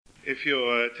If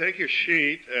you'll take your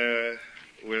sheet,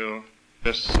 we'll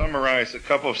just summarize a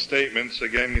couple of statements.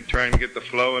 Again, trying to get the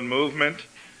flow and movement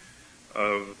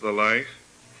of the life.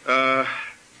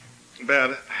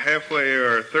 About halfway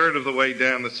or a third of the way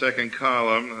down the second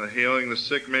column, healing the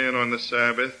sick man on the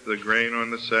Sabbath, the grain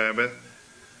on the Sabbath,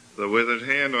 the withered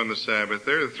hand on the Sabbath.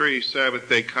 There are the three Sabbath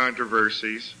day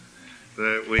controversies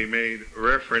that we made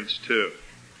reference to.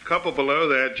 A couple below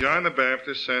that, John the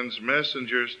Baptist sends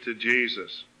messengers to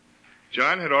Jesus.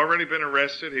 John had already been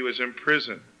arrested. He was in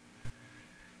prison.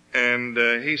 And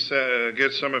he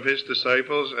gets some of his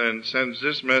disciples and sends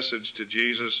this message to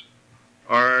Jesus.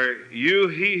 Are you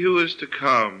he who is to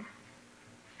come,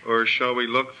 or shall we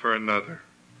look for another?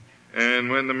 And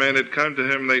when the men had come to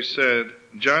him, they said,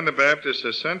 John the Baptist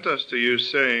has sent us to you,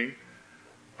 saying,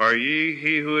 Are ye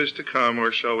he who is to come,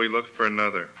 or shall we look for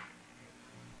another?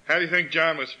 How do you think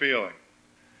John was feeling?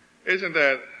 Isn't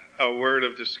that a word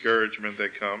of discouragement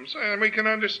that comes? And we can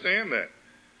understand that.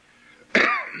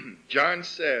 John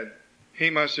said, he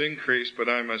must increase, but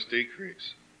I must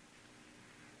decrease.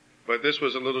 But this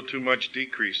was a little too much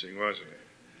decreasing, wasn't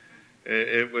it?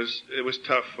 It was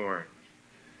tough for him.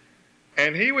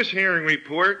 And he was hearing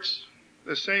reports,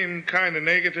 the same kind of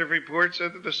negative reports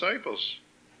that the disciples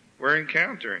were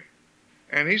encountering.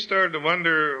 And he started to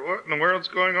wonder, what in the world's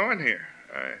going on here?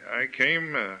 I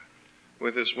came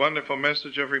with this wonderful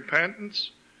message of repentance.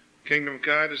 Kingdom of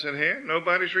God is at hand.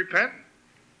 Nobody's repenting.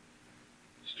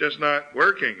 It's just not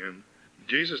working. And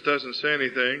Jesus doesn't say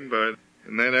anything, but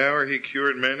in that hour he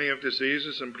cured many of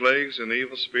diseases and plagues and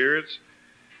evil spirits.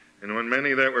 And when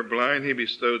many that were blind he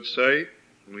bestowed sight.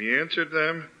 And we answered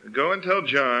them, Go and tell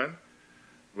John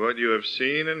what you have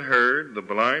seen and heard. The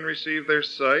blind receive their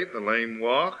sight, the lame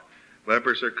walk,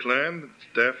 lepers are cleansed,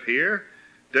 deaf hear,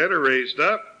 dead are raised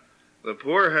up, the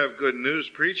poor have good news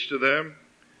preached to them.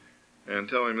 And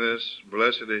tell him this,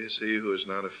 Blessed is he who is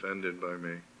not offended by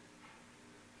me.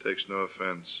 Takes no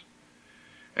offense.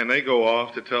 And they go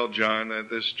off to tell John that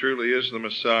this truly is the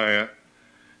Messiah,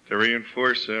 to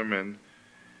reinforce him.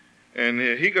 And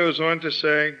he goes on to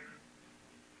say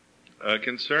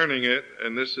concerning it,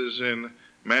 and this is in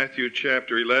Matthew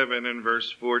chapter 11 and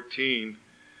verse 14,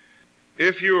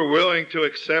 if you are willing to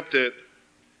accept it,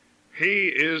 he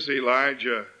is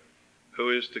Elijah who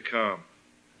is to come.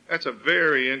 That's a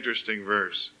very interesting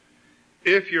verse.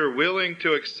 If you're willing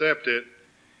to accept it,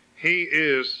 he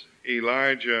is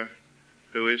Elijah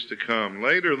who is to come.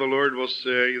 Later the Lord will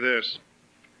say this.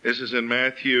 This is in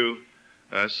Matthew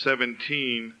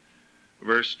 17,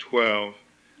 verse 12.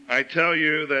 I tell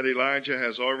you that Elijah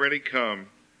has already come,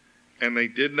 and they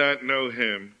did not know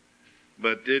him,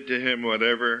 but did to him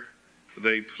whatever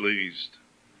they pleased.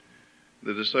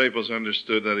 The disciples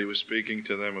understood that he was speaking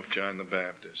to them of John the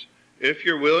Baptist. If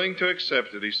you're willing to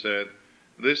accept it, he said,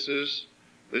 this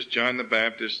John the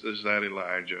Baptist is that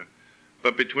Elijah.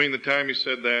 But between the time he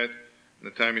said that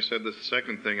and the time he said the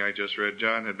second thing I just read,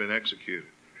 John had been executed.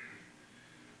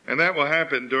 And that will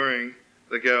happen during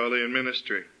the Galilean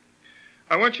ministry.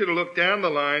 I want you to look down the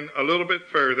line a little bit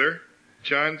further.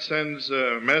 John sends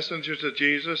messengers to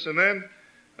Jesus, and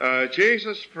then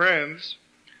Jesus' friends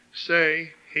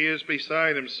say he is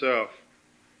beside himself.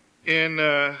 In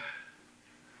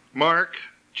Mark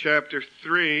chapter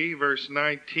 3, verse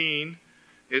 19,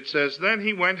 it says, Then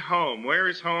he went home. Where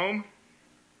is home?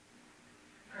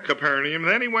 Capernaum.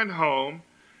 Then he went home,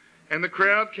 and the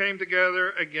crowd came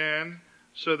together again,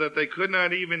 so that they could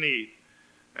not even eat.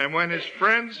 And when his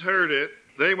friends heard it,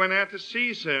 they went out to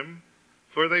seize him,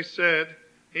 for they said,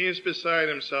 he is beside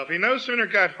himself. He no sooner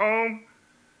got home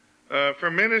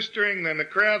from ministering than the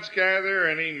crowds gather,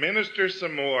 and he ministers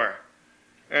some more.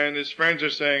 And his friends are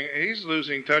saying, he's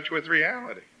losing touch with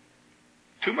reality.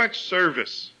 Too much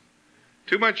service.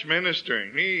 Too much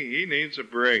ministering. He needs a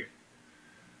break.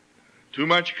 Too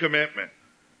much commitment.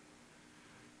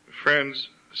 Friends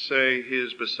say he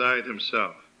is beside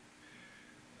himself.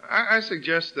 I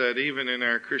suggest that even in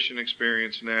our Christian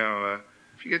experience now,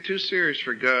 if you get too serious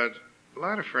for God, a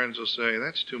lot of friends will say,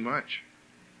 that's too much.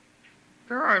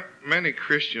 There aren't many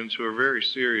Christians who are very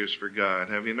serious for God.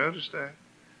 Have you noticed that?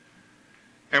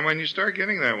 And when you start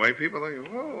getting that way, people are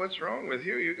like, whoa, what's wrong with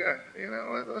you?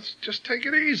 Let's just take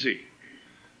it easy.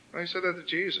 I said that to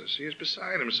Jesus. He is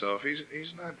beside himself.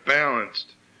 He's not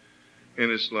balanced in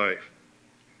his life.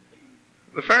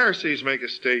 The Pharisees make a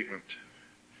statement.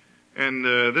 And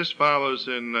this follows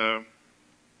in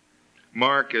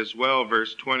Mark as well,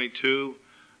 verse 22,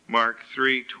 Mark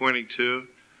 3:22.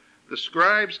 The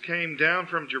scribes came down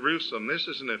from Jerusalem. This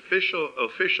is an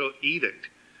official edict.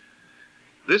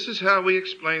 This is how we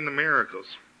explain the miracles.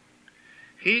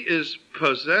 He is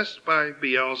possessed by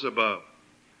Beelzebub.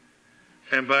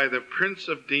 and by the prince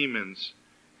of demons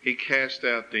he cast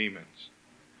out demons.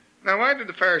 Now, why did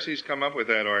the Pharisees come up with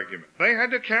that argument? They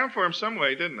had to account for him some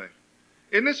way, didn't they?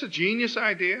 Isn't this a genius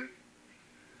idea?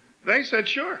 They said,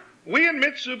 sure, we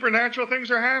admit supernatural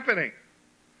things are happening.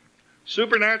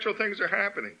 Supernatural things are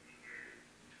happening.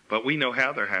 But we know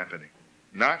how they're happening.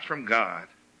 Not from God,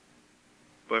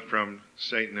 but from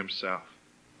Satan himself.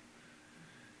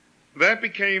 That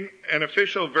became an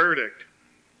official verdict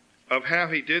of how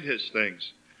he did his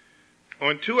things.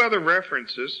 On two other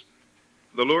references,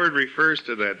 the Lord refers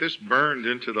to that. This burned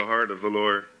into the heart of the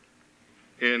Lord.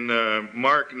 In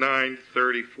Mark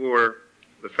 9:34,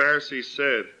 the Pharisees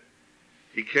said,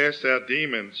 he cast out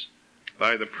demons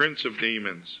by the prince of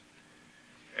demons.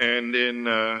 And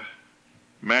in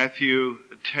Matthew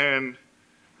 10,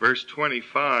 verse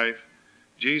 25,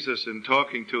 Jesus, in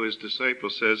talking to his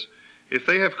disciples, says, if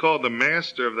they have called the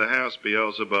master of the house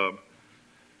Beelzebub,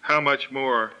 how much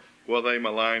more will they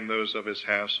malign those of his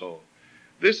household?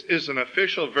 This is an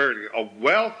official verdict, a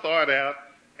well thought out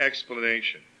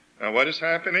explanation. Now what is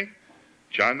happening?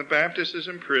 John the Baptist is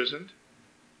imprisoned,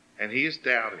 and he is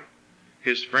doubting.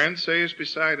 His friends say he's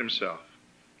beside himself.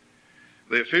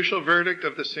 The official verdict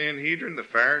of the Sanhedrin, the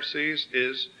Pharisees,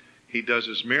 is he does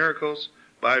his miracles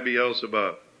by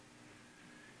Beelzebub.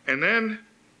 And then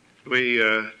we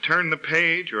turn the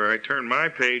page, or I turn my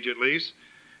page at least,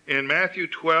 in Matthew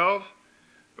 12,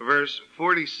 verse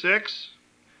 46.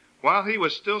 While he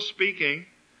was still speaking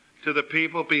to the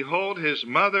people, behold, his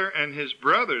mother and his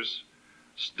brothers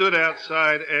stood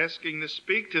outside asking to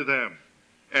speak to them.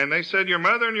 And they said, your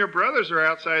mother and your brothers are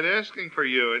outside asking for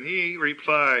you. And he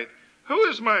replied, who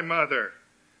is my mother?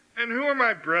 And who are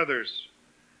my brothers?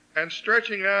 And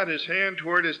stretching out his hand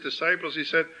toward his disciples, he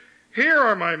said, here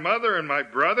are my mother and my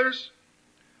brothers.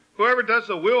 Whoever does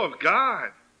the will of God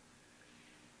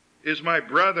is my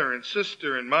brother and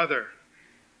sister and mother.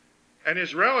 And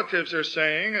his relatives are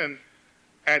saying, and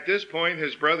at this point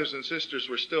his brothers and sisters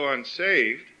were still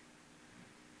unsaved.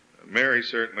 Mary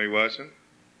certainly wasn't.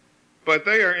 But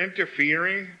they are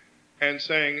interfering and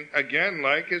saying, again,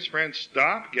 like his friends,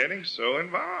 stop getting so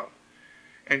involved.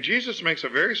 And Jesus makes a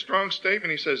very strong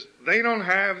statement. He says, they don't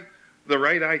have the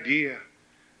right idea.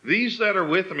 These that are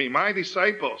with me, my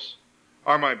disciples,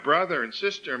 are my brother and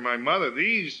sister and my mother.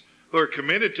 These who are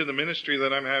committed to the ministry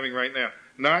that I'm having right now.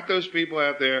 Not those people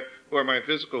out there who are my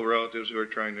physical relatives who are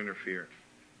trying to interfere.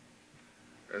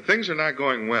 Things are not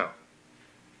going well.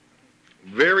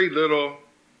 Very little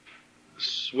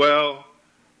swell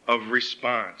of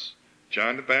response.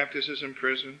 John the Baptist is in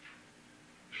prison.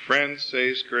 Friends say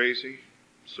he's crazy,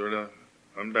 sort of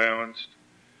unbalanced.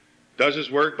 Does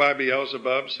his work by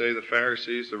Beelzebub, say the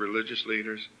Pharisees, the religious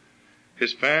leaders.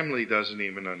 His family doesn't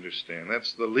even understand.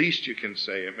 That's the least you can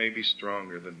say. It may be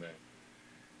stronger than that.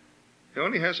 He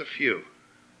only has a few.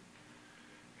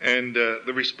 And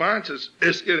the response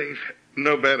is getting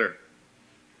no better.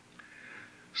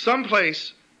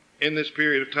 Someplace in this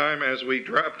period of time, as we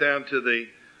drop down to the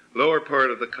lower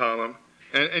part of the column,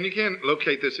 and you can't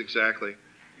locate this exactly,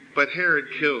 but Herod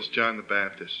kills John the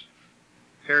Baptist.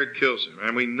 Herod kills him.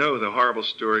 And we know the horrible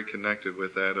story connected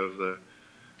with that of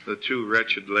the two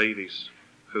wretched ladies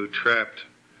who trapped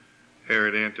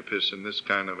Herod Antipas in this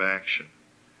kind of action.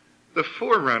 The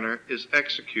forerunner is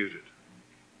executed.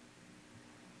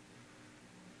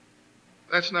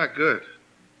 That's not good.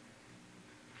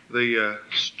 The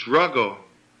struggle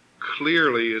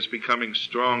clearly is becoming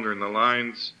stronger, and the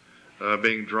lines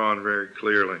being drawn very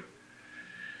clearly.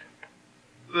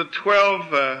 The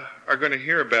 12 are going to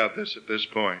hear about this at this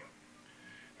point.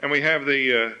 And we have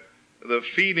the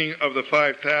feeding of the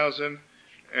 5,000,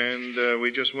 and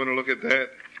we just want to look at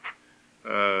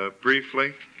that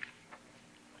briefly.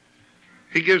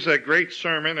 He gives that great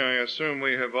sermon. I assume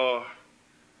we have all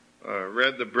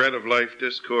read the Bread of Life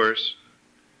discourse.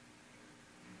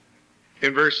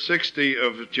 In verse 60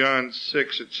 of John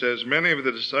 6, it says, many of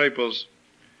the disciples,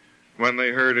 when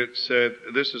they heard it, said,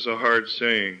 this is a hard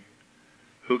saying.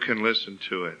 Who can listen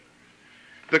to it?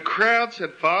 The crowds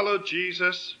had followed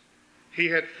Jesus. He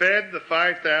had fed the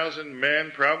 5,000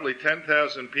 men, probably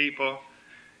 10,000 people.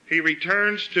 He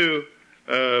returns to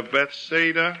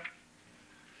Bethsaida,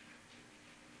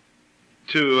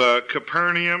 to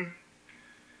Capernaum,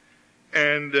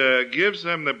 and gives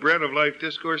them the Bread of Life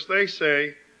discourse. They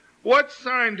say, what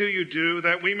sign do you do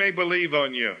that we may believe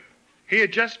on you? He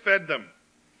had just fed them.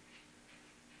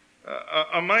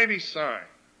 A mighty sign.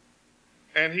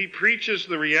 And he preaches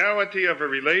the reality of a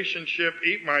relationship,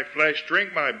 eat my flesh,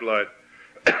 drink my blood.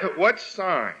 What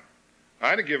sign?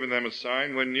 I'd have given them a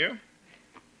sign, wouldn't you?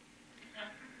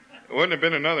 It wouldn't have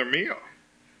been another meal.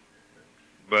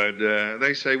 But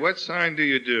they say, what sign do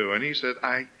you do? And he said,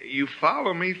 you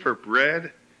follow me for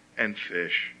bread and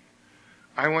fish.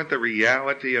 I want the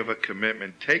reality of a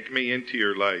commitment. Take me into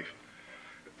your life.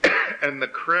 And the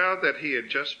crowd that he had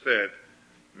just fed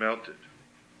melted.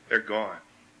 They're gone.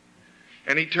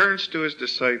 And he turns to his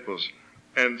disciples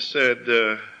and said,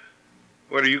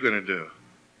 what are you going to do?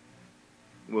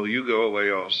 Will you go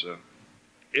away also?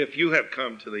 If you have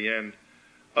come to the end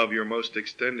of your most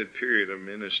extended period of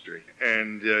ministry,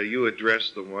 and you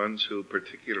address the ones who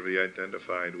particularly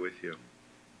identified with you.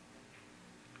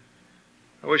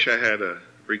 I wish I had a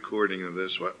recording of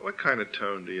this. What kind of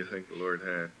tone do you think the Lord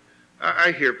had?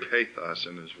 I hear pathos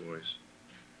in his voice.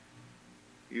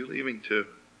 You leaving too?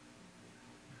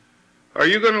 Are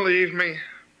you going to leave me?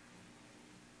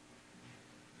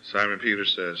 Simon Peter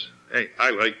says, hey, I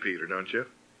like Peter, don't you?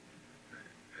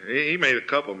 He made a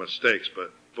couple mistakes,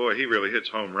 but boy, he really hits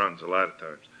home runs a lot of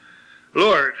times.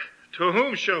 Lord, to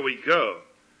whom shall we go?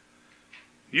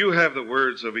 You have the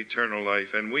words of eternal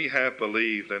life, and we have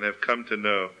believed and have come to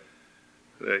know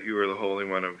that you are the Holy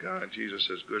One of God. Jesus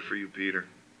says, good for you, Peter.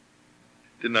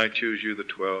 Didn't I choose you, the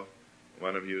 12?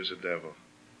 One of you is a devil.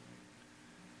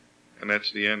 And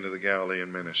that's the end of the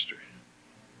Galilean ministry.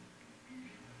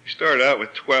 He started out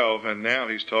with 12, and now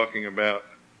he's talking about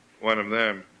one of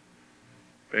them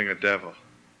being a devil.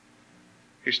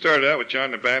 He started out with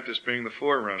John the Baptist being the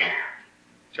forerunner.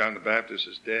 John the Baptist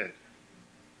is dead.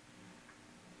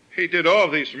 He did all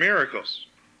these miracles.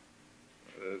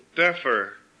 The deaf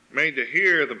are made to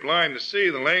hear, the blind to see,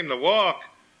 the lame to walk,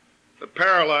 the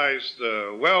paralyzed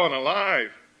well and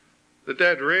alive, the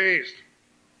dead raised.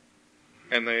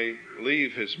 And they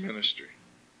leave his ministry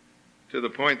to the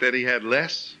point that he had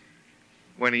less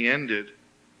when he ended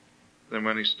than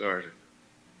when he started.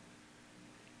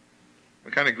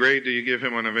 What kind of grade do you give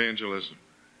him on evangelism?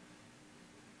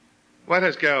 What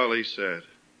has Galilee said?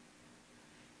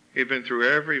 He'd been through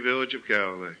every village of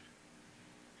Galilee.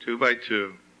 2 by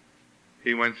 2.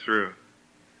 He went through.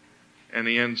 And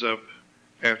he ends up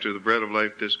after the Bread of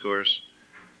Life discourse,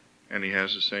 and he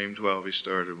has the same 12 he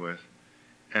started with.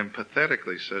 And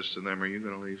pathetically says to them, are you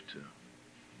going to leave too?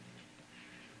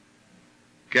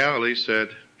 Galilee said,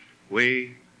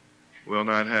 we will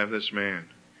not have this man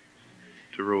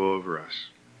to rule over us.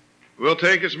 We'll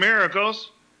take his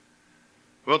miracles.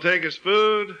 We'll take his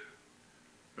food.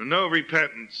 No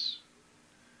repentance.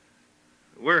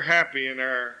 We're happy in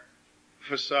our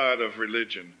facade of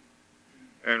religion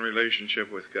and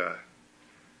relationship with God.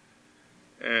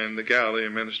 And the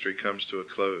Galilean ministry comes to a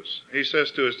close. He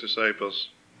says to his disciples,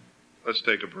 let's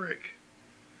take a break.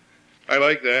 I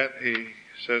like that. He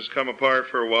says, come apart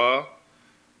for a while.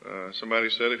 Somebody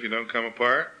said, if you don't come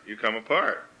apart, you come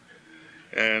apart.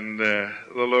 And the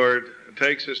Lord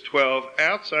takes his 12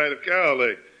 outside of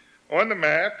Galilee. On the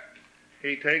map,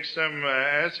 he takes them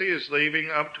as he is leaving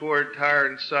up toward Tyre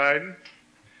and Sidon.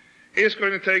 He is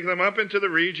going to take them up into the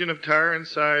region of Tyre and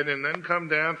Sidon and then come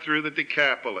down through the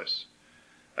Decapolis,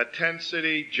 a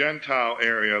 10-city Gentile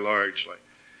area largely.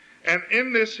 And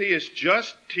in this, he is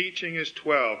just teaching his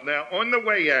 12. Now, on the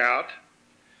way out,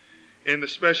 in the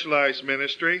specialized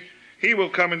ministry, he will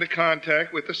come into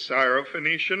contact with the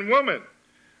Syrophoenician woman.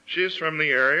 She is from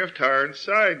the area of Tyre and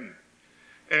Sidon.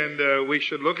 And we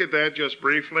should look at that just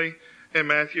briefly in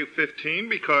Matthew 15,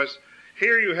 because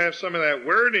here you have some of that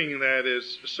wording that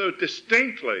is so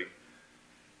distinctly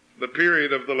the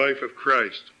period of the life of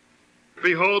Christ.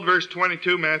 Behold, verse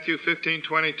 22, Matthew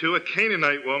 15:22, a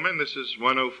Canaanite woman, this is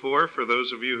 104 for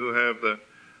those of you who have the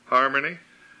harmony.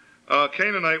 A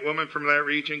Canaanite woman from that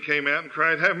region came out and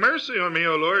cried, have mercy on me,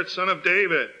 O Lord, Son of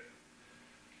David.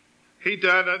 He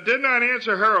did not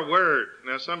answer her a word.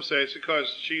 Now some say it's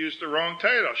because she used the wrong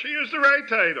title. She used the right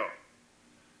title.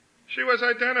 She was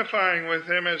identifying with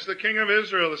him as the King of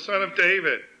Israel, the Son of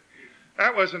David.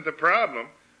 That wasn't the problem.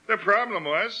 The problem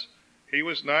was he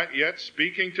was not yet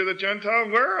speaking to the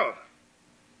Gentile world.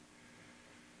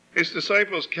 His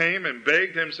disciples came and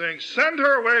begged him, saying, send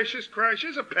her away, she's crying,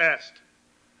 she's a pest.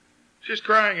 She's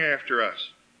crying after us.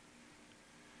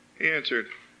 He answered,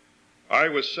 I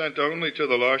was sent only to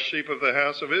the lost sheep of the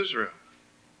house of Israel.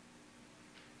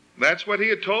 That's what he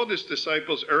had told his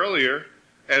disciples earlier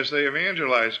as they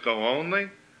evangelized. Go only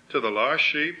to the lost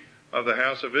sheep of the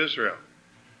house of Israel.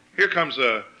 Here comes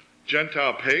a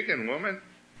Gentile pagan woman,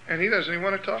 and he doesn't even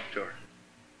want to talk to her.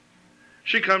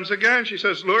 She comes again. She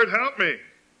says, Lord, help me.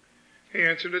 He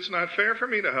answered, it's not fair for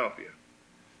me to help you.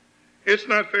 It's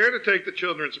not fair to take the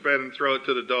children's bread and throw it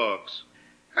to the dogs.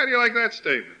 How do you like that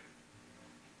statement?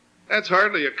 That's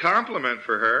hardly a compliment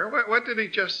for her. What did he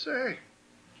just say?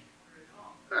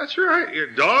 That's right.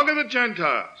 You're dog of the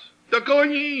Gentiles. The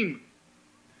Goyim.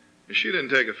 And she didn't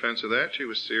take offense to that. She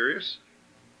was serious.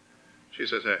 She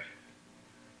said, hey,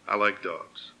 I like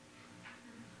dogs.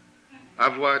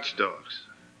 I've watched dogs.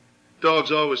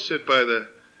 Dogs always sit by the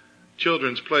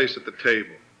children's place at the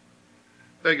table.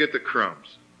 They get the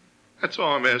crumbs. That's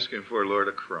all I'm asking for, Lord,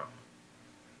 a crumb.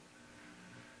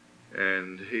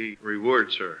 And he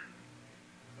rewards her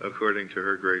according to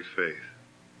her great faith.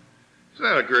 Isn't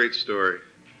that a great story?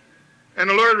 And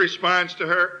the Lord responds to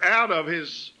her out of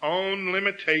his own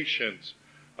limitations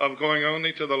of going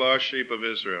only to the lost sheep of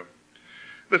Israel.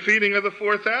 The feeding of the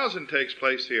 4,000 takes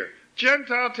place here.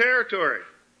 Gentile territory.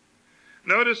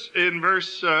 Notice in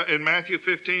Matthew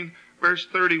 15, verse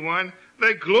 31,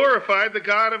 they glorified the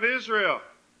God of Israel.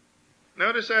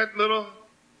 Notice that little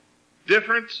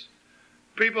difference?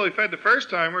 People he fed the first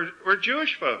time were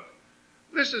Jewish folk.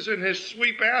 This is in his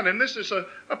sweep out, and this is a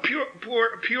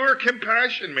pure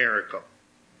compassion miracle.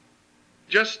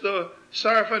 Just the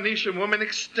Syrophoenician woman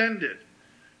extended.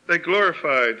 They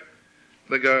glorified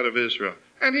the God of Israel.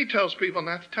 And he tells people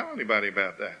not to tell anybody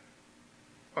about that.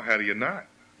 Well, how do you not?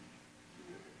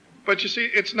 But you see,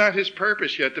 it's not his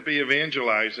purpose yet to be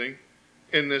evangelizing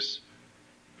in this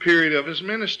period of his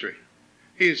ministry.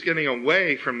 He is getting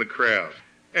away from the crowd.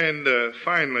 And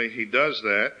finally he does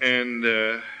that,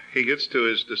 and he gets to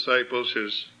his disciples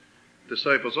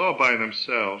all by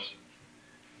themselves,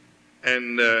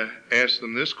 and asks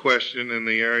them this question in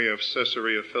the area of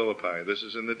Caesarea Philippi. This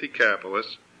is in the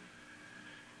Decapolis.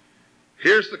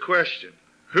 Here's the question.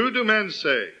 Who do men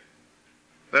say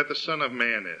that the Son of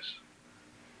Man is?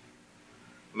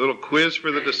 A little quiz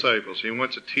for the disciples. He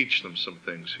wants to teach them some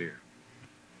things here.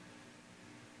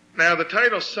 Now, the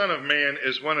title Son of Man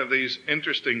is one of these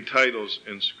interesting titles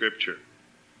in Scripture.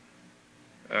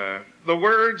 The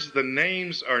words, the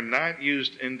names are not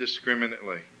used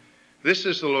indiscriminately. This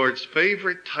is the Lord's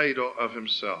favorite title of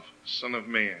himself, Son of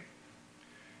Man.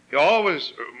 He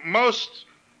most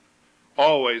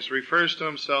always refers to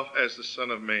himself as the Son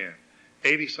of Man,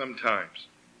 80-some times.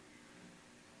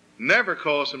 Never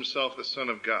calls himself the Son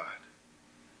of God.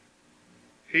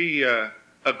 He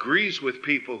agrees with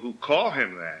people who call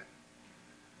him that,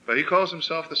 but he calls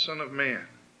himself the Son of Man.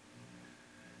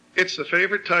 It's the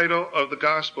favorite title of the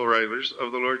gospel writers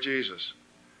of the Lord Jesus.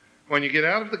 When you get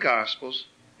out of the Gospels,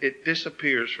 it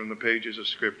disappears from the pages of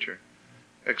Scripture,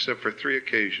 except for 3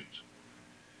 occasions.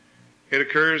 It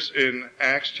occurs in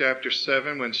Acts chapter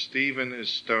 7 when Stephen is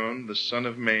stoned. The Son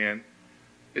of Man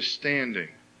is standing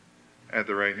at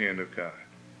the right hand of God.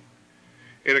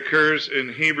 It occurs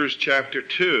in Hebrews chapter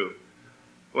 2.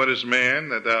 What is man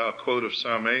that thou, a quote of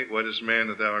Psalm 8, what is man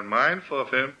that thou art mindful of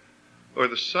him, or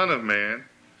the Son of Man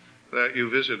that you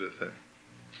visiteth him?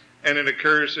 And it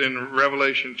occurs in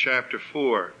Revelation chapter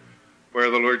 4, where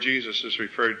the Lord Jesus is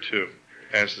referred to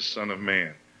as the Son of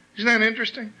Man. Isn't that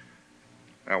interesting?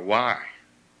 Now, why?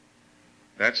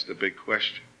 That's the big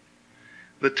question.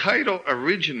 The title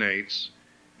originates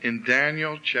in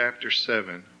Daniel chapter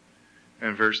 7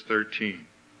 and verse 13.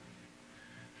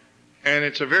 And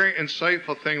it's a very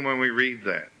insightful thing when we read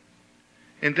that.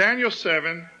 In Daniel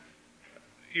 7,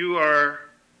 you are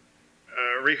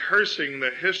rehearsing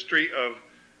the history of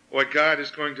what God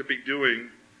is going to be doing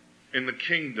in the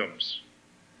kingdoms.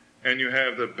 And you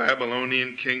have the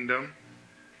Babylonian kingdom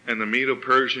and the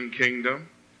Medo-Persian kingdom.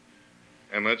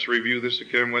 And let's review this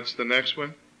again. What's the next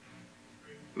one?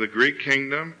 The Greek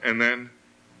kingdom, and then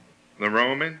the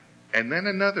Roman, and then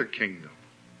another kingdom.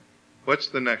 What's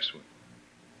the next one?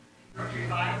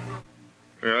 Yeah,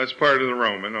 that's part of the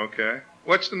Roman, okay.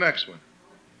 What's the next one?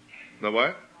 The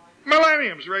what?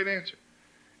 Millennium's the right answer.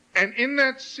 And in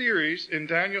that series, in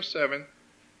Daniel 7,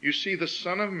 you see the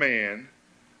Son of Man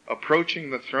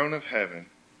approaching the throne of heaven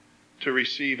to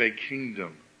receive a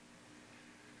kingdom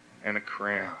and a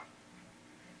crown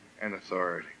and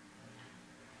authority.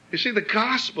 You see, the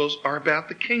Gospels are about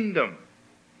the kingdom.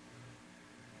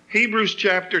 Hebrews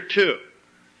chapter 2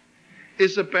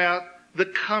 is about the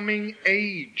coming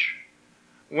age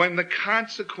when the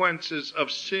consequences of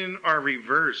sin are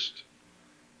reversed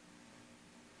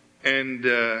and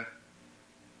a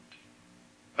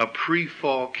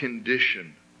pre-fall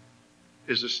condition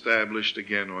is established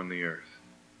again on the earth.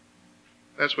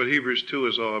 That's what Hebrews 2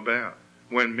 is all about.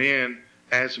 When man,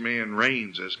 as man,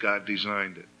 reigns as God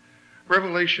designed it.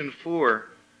 Revelation 4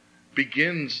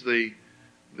 begins the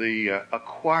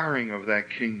acquiring of that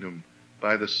kingdom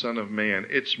by the Son of Man.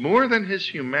 It's more than his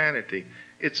humanity.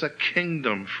 It's a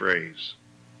kingdom phrase.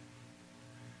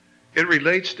 It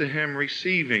relates to him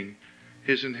receiving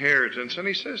his inheritance. And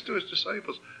he says to his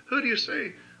disciples, who do you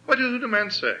say? What do the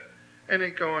men say? And they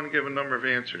go on and give a number of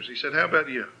answers. He said, how about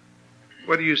you?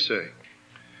 What do you say?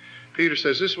 Peter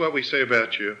says, this is what we say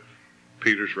about you.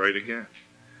 Peter's right again.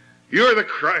 You are the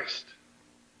Christ,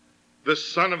 the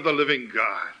Son of the living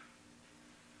God.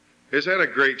 Is that a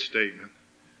great statement?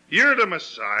 You're the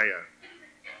Messiah,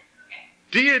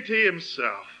 deity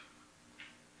himself,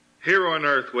 here on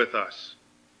earth with us.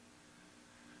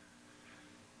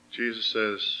 Jesus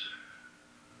says,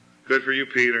 good for you,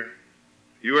 Peter.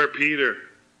 You are Peter,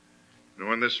 and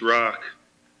on this rock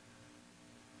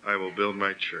I will build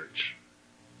my church,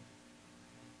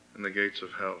 and the gates of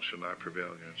hell shall not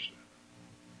prevail against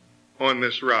it. On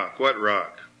this rock. What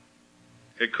rock?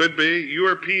 It could be you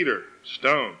are Peter,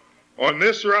 stone. On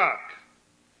this rock.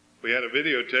 If we had a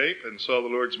videotape and saw the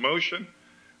Lord's motion,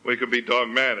 we could be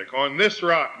dogmatic. On this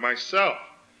rock, myself,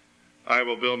 I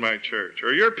will build my church.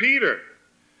 Or you're Peter,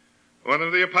 one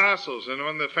of the apostles, and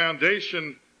on the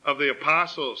foundation of the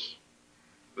apostles,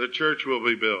 the church will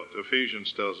be built.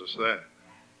 Ephesians tells us that.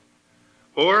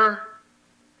 Or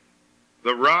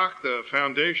the rock, the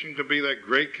foundation, could be that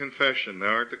great confession. Thou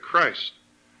art the Christ,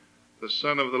 the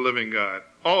Son of the living God.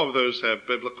 All of those have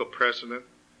biblical precedent.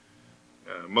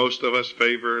 Most of us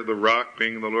favor the rock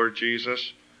being the Lord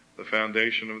Jesus, the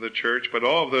foundation of the church, but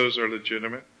all of those are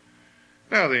legitimate.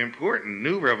 Now, the important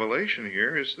new revelation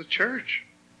here is the church.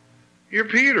 You're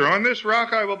Peter. On this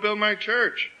rock I will build my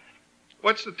church.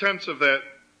 What's the tense of that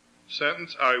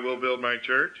sentence? I will build my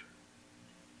church.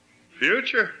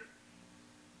 Future.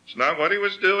 It's not what he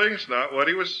was doing. It's not what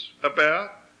he was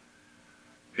about.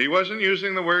 He wasn't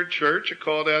using the word church, a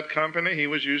called out company. He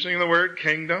was using the word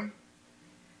kingdom.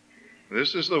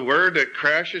 This is the word that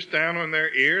crashes down on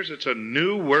their ears. It's a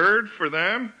new word for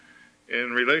them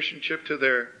in relationship to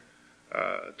their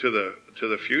to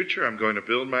the future. I'm going to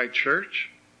build my church.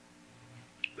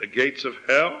 The gates of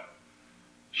hell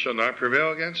shall not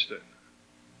prevail against it.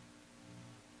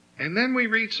 And then we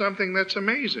read something that's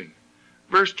amazing.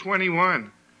 Verse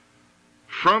 21.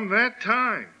 From that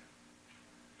time,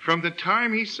 from the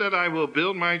time he said, I will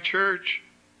build my church,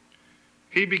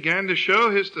 he began to show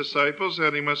his disciples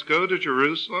that he must go to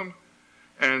Jerusalem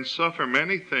and suffer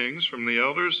many things from the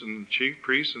elders and chief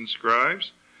priests and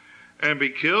scribes, and be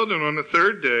killed, and on the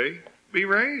third day be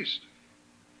raised.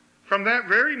 From that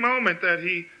very moment that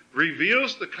he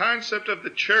reveals the concept of the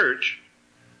church,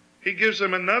 he gives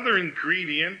them another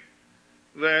ingredient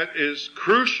that is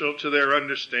crucial to their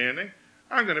understanding.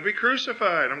 I'm going to be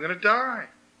crucified. I'm going to die.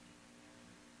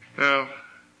 Now,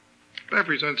 that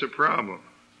presents a problem.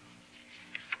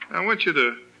 I want you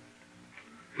to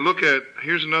look at,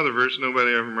 here's another verse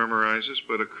nobody ever memorizes,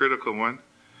 but a critical one.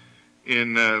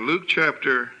 In Luke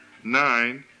chapter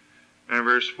 9 and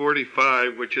verse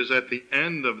 45, which is at the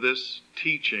end of this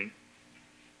teaching,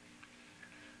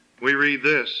 we read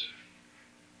this.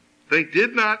 They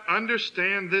did not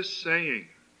understand this saying,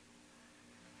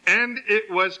 and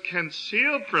it was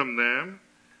concealed from them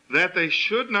that they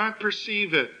should not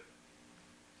perceive it.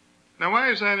 Now,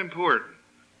 why is that important?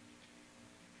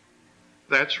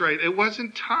 That's right. It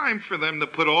wasn't time for them to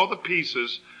put all the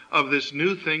pieces of this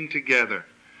new thing together.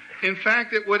 In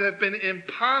fact, it would have been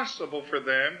impossible for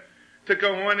them to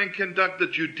go on and conduct the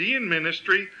Judean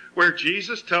ministry where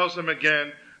Jesus tells them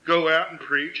again, go out and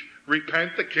preach,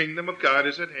 repent, the kingdom of God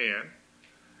is at hand.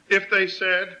 If they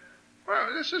said,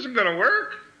 well, this isn't going to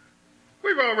work.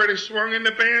 We've already swung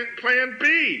into plan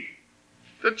B,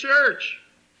 the church.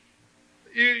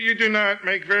 You do not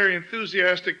make very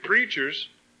enthusiastic preachers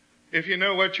if you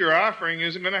know what you're offering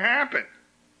isn't going to happen.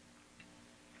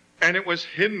 And it was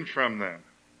hidden from them,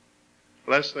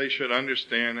 lest they should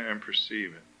understand and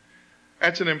perceive it.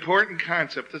 That's an important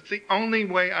concept. It's the only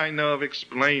way I know of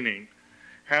explaining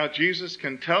how Jesus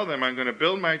can tell them, I'm going to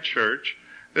build my church,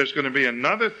 there's going to be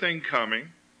another thing coming,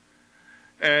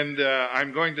 and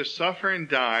I'm going to suffer and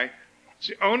die. It's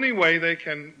the only way they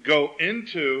can go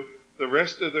into the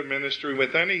rest of their ministry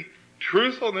with any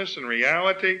truthfulness and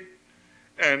reality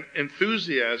and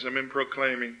enthusiasm in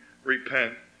proclaiming,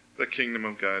 repent, the kingdom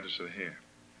of God is at hand.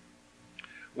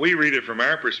 We read it from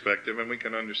our perspective and we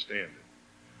can understand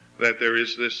it. That there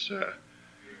is this,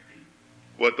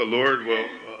 what the Lord will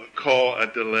call a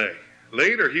delay.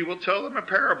 Later he will tell them a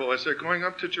parable as they're going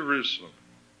up to Jerusalem,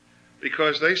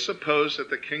 because they supposed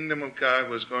that the kingdom of God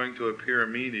was going to appear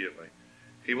immediately.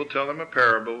 He will tell them a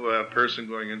parable of a person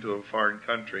going into a foreign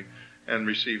country and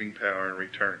receiving power and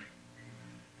returning.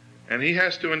 And he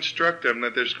has to instruct them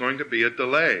that there's going to be a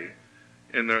delay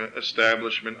in the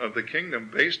establishment of the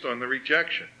kingdom based on the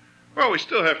rejection. Well, we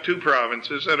still have 2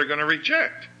 provinces that are going to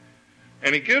reject.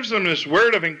 And he gives them this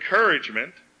word of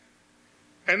encouragement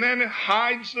and then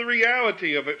hides the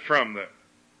reality of it from them.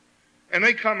 And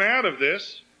they come out of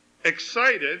this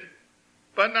excited,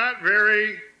 but not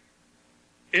very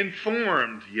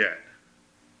informed yet.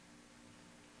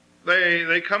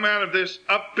 They come out of this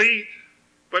upbeat,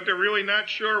 but they're really not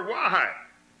sure why.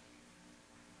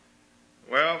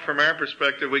 Well, from our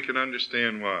perspective, we can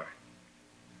understand why.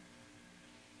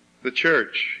 The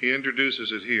church, he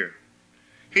introduces it here.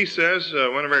 He says,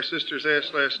 one of our sisters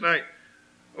asked last night,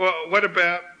 well, what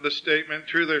about the statement,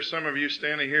 true, there's some of you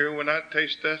standing here who will not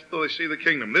taste death till they see the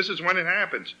kingdom. This is when it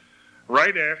happens,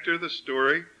 right after the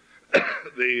story,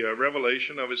 the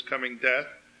revelation of his coming death,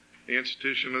 the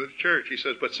institution of the church. He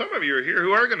says, but some of you are here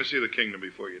who are going to see the kingdom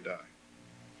before you die.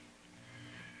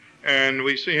 And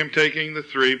we see him taking the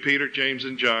three, Peter, James,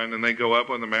 and John, and they go up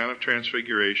on the Mount of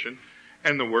Transfiguration,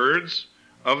 and the words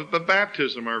of the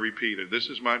baptism are repeated. This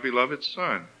is my beloved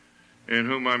Son, in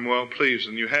whom I'm well pleased.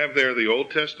 And you have there the Old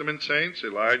Testament saints,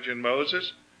 Elijah and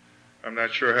Moses. I'm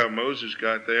not sure how Moses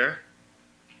got there.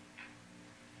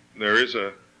 There is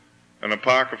an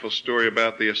apocryphal story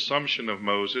about the assumption of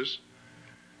Moses.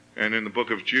 And in the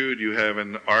book of Jude, you have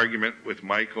an argument with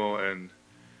Michael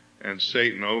and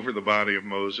Satan over the body of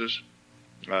Moses.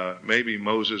 Maybe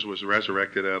Moses was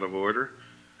resurrected out of order.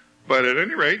 But at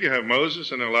any rate, you have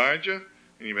Moses and Elijah,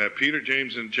 and you have Peter,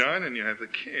 James, and John, and you have the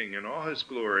King in all his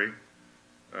glory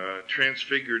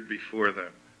transfigured before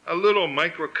them. A little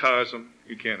microcosm.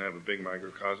 You can't have a big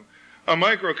microcosm. A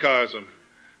microcosm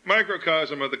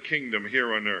of the kingdom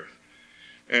here on earth.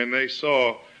 And they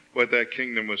saw what that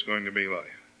kingdom was going to be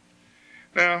like.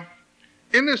 Now,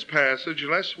 in this passage,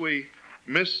 lest we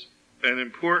miss an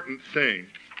important thing,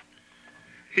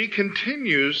 he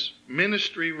continues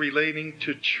ministry relating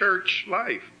to church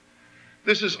life.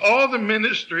 This is all the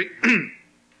ministry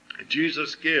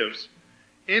Jesus gives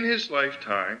in his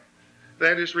lifetime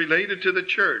that is related to the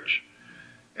church.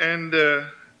 And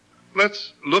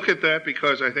let's look at that,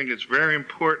 because I think it's very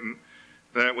important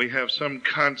that we have some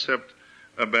concept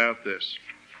about this.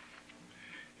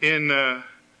 In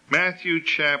Matthew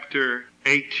chapter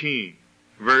 18,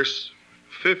 verse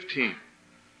 15.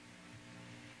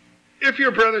 If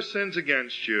your brother sins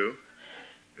against you,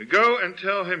 go and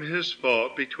tell him his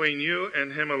fault between you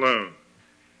and him alone.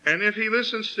 And if he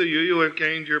listens to you, you have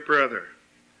gained your brother.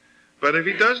 But if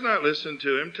he does not listen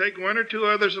to him, take one or two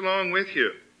others along with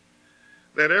you,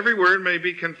 that every word may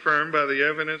be confirmed by the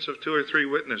evidence of 2 or 3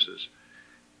 witnesses.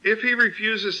 If he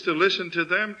refuses to listen to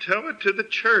them, tell it to the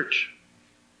church.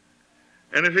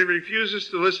 And if he refuses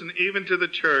to listen even to the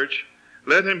church,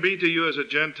 let him be to you as a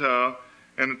Gentile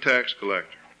and a tax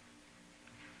collector.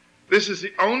 This is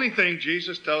the only thing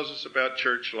Jesus tells us about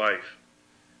church life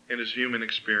in his human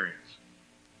experience.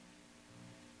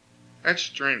 That's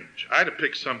strange. I'd have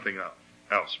picked something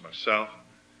else myself.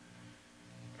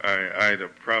 I'd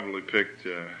have probably picked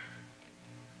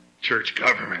church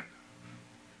government,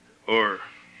 or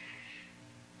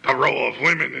the role of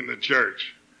women in the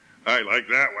church. I like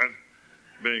that one,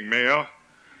 being male.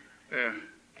 Yeah.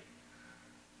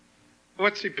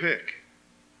 What's he pick?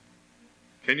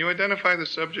 Can you identify the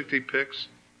subject he picks?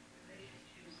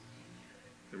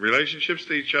 The relationships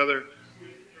to each other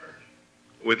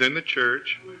within the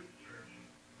church.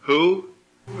 Who?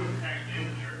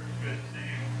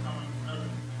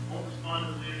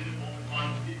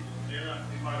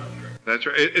 That's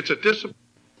right. It's a discipline.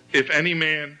 If any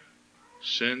man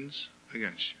sins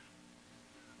against you.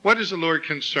 What is the Lord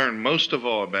concerned most of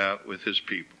all about with his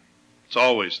people? It's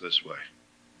always this way.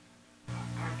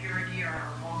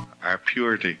 Our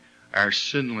purity, our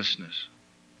sinlessness.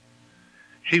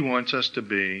 He wants us to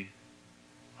be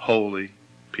holy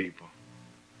people.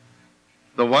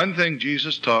 The one thing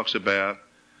Jesus talks about,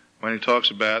 when he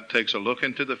takes a look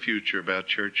into the future about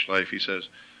church life, he says,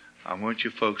 I want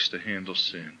you folks to handle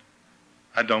sin.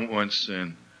 I don't want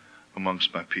sin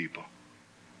amongst my people.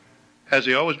 Has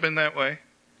he always been that way?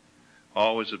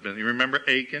 Always have been. You remember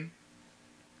Achan?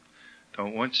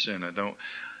 Don't want sin.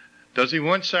 Does he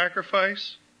want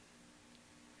sacrifice?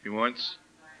 He wants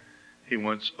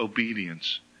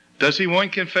obedience. Does he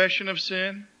want confession of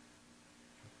sin?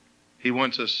 He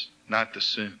wants us not to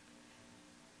sin.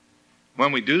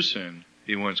 When we do sin,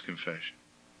 he wants confession.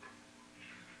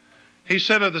 He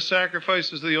said of the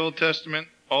sacrifices of the Old Testament,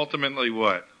 ultimately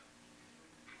what?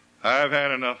 I've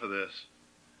had enough of this.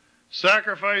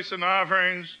 Sacrifice and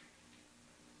offerings,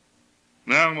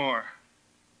 no more.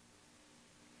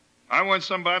 I want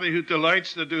somebody who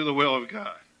delights to do the will of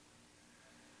God.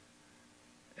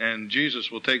 And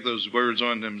Jesus will take those words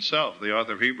on himself. The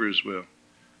author of Hebrews will.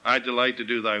 I delight to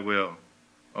do thy will,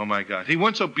 oh my God. He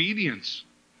wants obedience.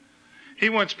 He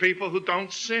wants people who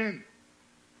don't sin.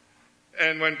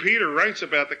 And when Peter writes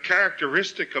about the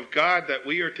characteristic of God that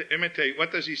we are to imitate,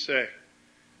 what does he say?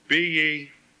 Be ye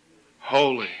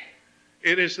holy.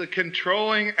 It is the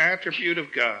controlling attribute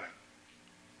of God.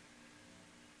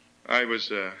 I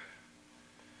was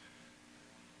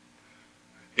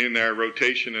in our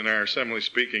rotation in our assembly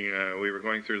speaking, we were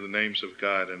going through the names of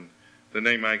God, and the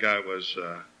name I got was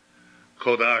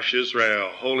Kodash Israel,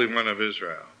 Holy One of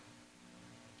Israel.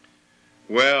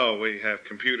 Well, we have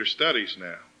computer studies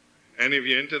now. Any of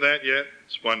you into that yet?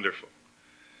 It's wonderful.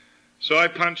 So I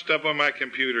punched up on my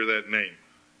computer that name.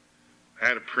 I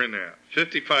had a printout.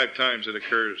 55 times it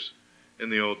occurs in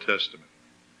the Old Testament.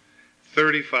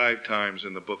 35 times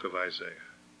in the book of Isaiah.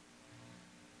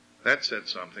 That said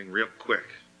something real quick.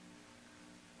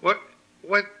 What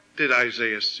did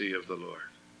Isaiah see of the Lord?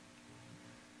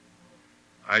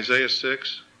 Isaiah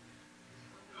 6,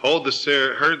 heard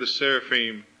the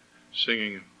seraphim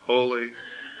singing, Holy,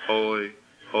 holy,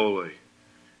 holy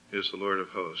is the Lord of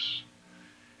hosts.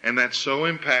 And that so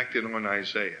impacted on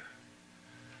Isaiah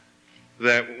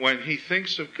that when he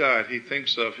thinks of God, he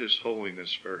thinks of his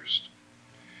holiness first.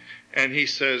 And he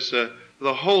says,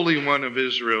 the Holy One of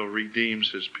Israel redeems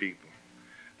his people.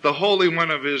 The Holy One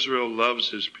of Israel loves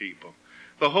his people.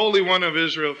 The Holy One of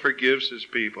Israel forgives his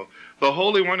people. The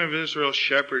Holy One of Israel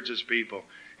shepherds his people.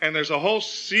 And there's a whole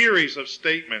series of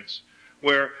statements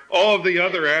where all of the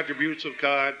other attributes of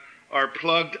God are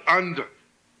plugged under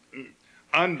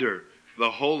the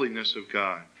holiness of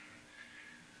God.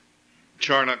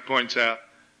 Charnock points out,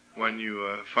 when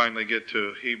you finally get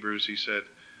to Hebrews, he said,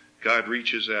 God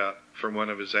reaches out for one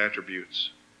of his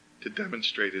attributes to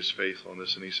demonstrate his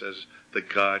faithfulness. And he says, the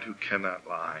God who cannot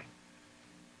lie.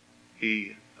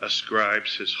 He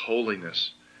ascribes his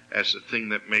holiness as the thing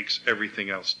that makes everything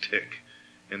else tick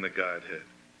in the Godhead.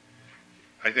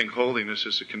 I think holiness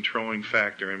is a controlling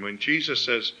factor. And when Jesus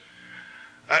says,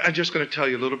 I'm just going to tell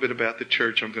you a little bit about the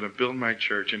church. I'm going to build my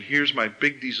church. And here's my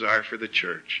big desire for the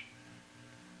church.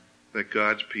 That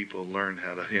God's people learn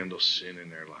how to handle sin in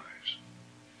their lives.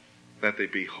 That they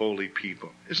be holy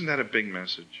people. Isn't that a big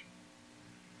message?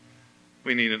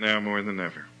 We need it now more than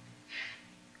ever.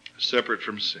 Separate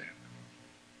from sin.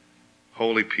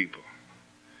 Holy people.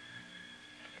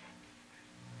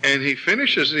 And he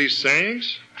finishes these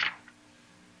sayings.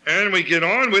 And we get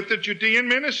on with the Judean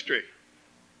ministry.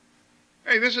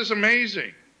 Hey, this is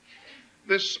amazing.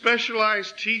 This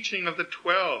specialized teaching of the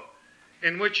 12,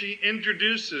 in which he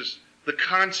introduces the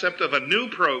concept of a new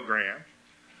program,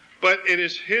 but it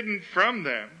is hidden from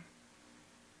them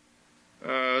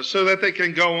so that they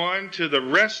can go on to the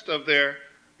rest of their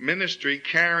ministry,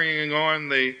 carrying on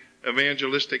the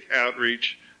evangelistic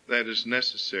outreach that is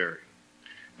necessary.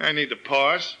 I need to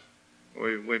pause.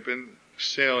 We've been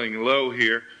sailing low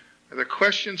here. Are there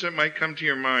questions that might come to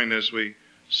your mind as we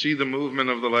see the movement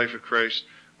of the life of Christ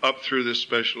up through this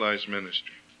specialized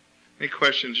ministry? Any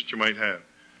questions that you might have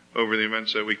over the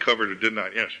events that we covered or did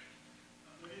not? Yes?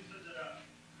 When you said that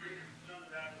John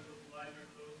the Baptist was Elijah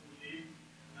for those who believe,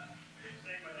 are you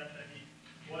saying by that he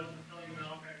was fulfilling the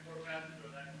Malachi 4 passage,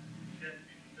 or that it's yet to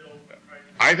be fulfilled by Christ?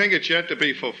 I think it's yet to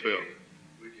be fulfilled.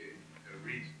 Would you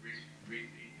repeat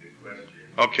the question?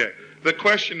 Okay. The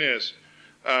question is,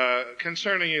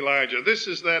 concerning Elijah, this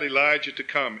is that Elijah to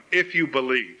come, if you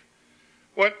believe.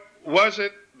 What was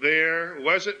it there?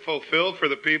 Was it fulfilled for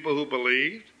the people who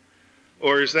believed?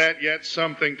 Or is that yet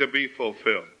something to be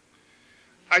fulfilled?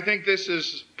 I think this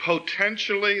is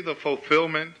potentially the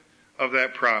fulfillment of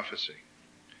that prophecy.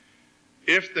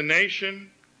 If the nation,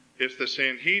 if the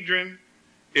Sanhedrin,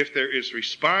 if there is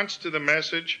response to the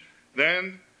message,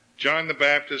 then John the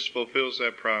Baptist fulfills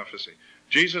that prophecy.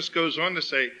 Jesus goes on to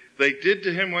say, they did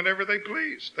to him whatever they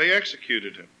pleased. They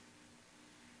executed him.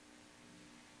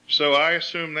 So I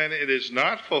assume then it is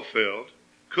not fulfilled.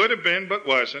 Could have been, but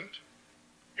wasn't.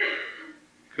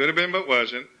 Could have been, but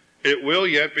wasn't. It will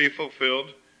yet be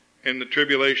fulfilled in the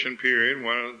tribulation period.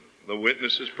 One of the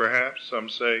witnesses, perhaps, some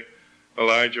say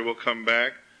Elijah will come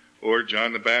back, or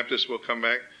John the Baptist will come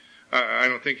back. I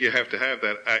don't think you have to have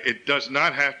that. It does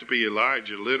not have to be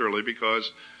Elijah, literally,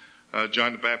 because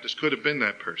John the Baptist could have been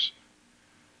that person.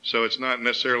 So it's not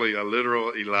necessarily a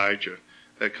literal Elijah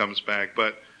that comes back,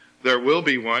 but there will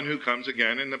be one who comes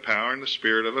again in the power and the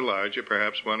spirit of Elijah,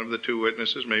 perhaps one of the two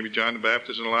witnesses, maybe John the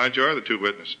Baptist and Elijah are the two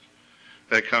witnesses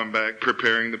that come back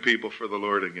preparing the people for the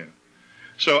Lord again.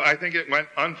 So I think it went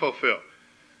unfulfilled.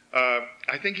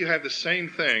 I think you have the same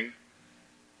thing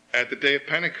at the day of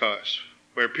Pentecost,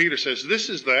 where Peter says, this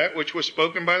is that which was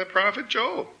spoken by the prophet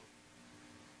Joel.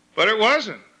 But it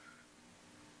wasn't.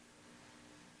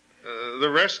 The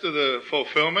rest of the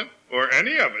fulfillment, or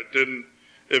any of it, didn't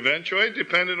eventuate,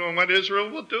 depended on what Israel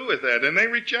will do with that. And they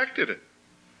rejected it.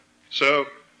 So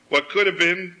what could have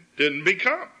been didn't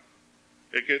become.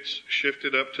 It gets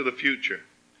shifted up to the future.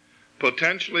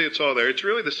 Potentially it's all there. It's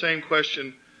really the same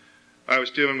question I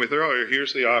was dealing with earlier.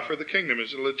 Here's the offer of the kingdom.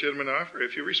 Is it a legitimate offer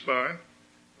if you respond?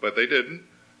 But they didn't.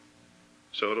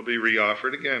 So it'll be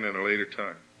reoffered again at a later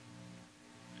time.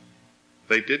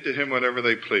 They did to him whatever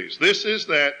they pleased. This is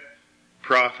that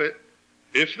prophet,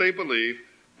 if they believe,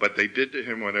 but they did to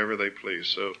him whatever they pleased.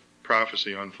 So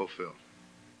prophecy unfulfilled.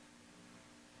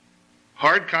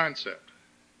 Hard concept.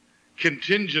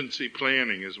 Contingency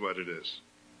planning is what it is.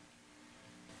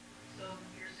 So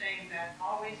you're saying that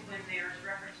always when there's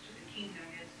reference to the kingdom,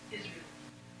 it's Israel.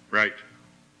 Right.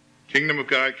 Kingdom of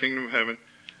God, kingdom of heaven.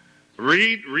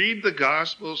 Read the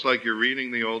Gospels like you're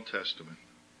reading the Old Testament.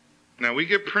 Now, we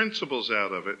get principles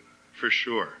out of it, for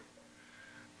sure.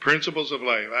 Principles of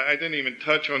life. I didn't even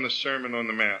touch on the Sermon on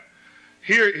the Mount.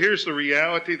 Here's the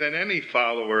reality that any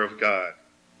follower of God,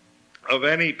 of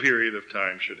any period of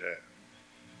time, should have.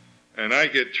 And I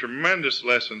get tremendous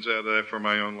lessons out of that for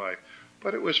my own life.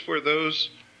 But it was for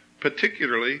those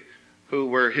particularly who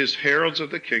were his heralds of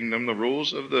the kingdom, the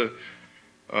rules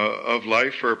of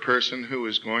life for a person who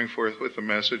is going forth with the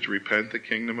message, repent, the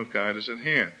kingdom of God is at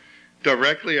hand.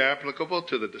 Directly applicable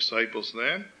to the disciples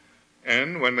then,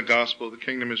 and when the gospel of the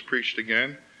kingdom is preached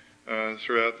again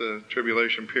throughout the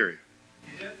tribulation period.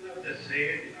 Is that not the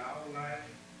same in our life?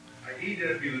 I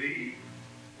either believe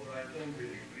or I don't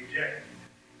believe, reject it.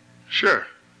 Sure.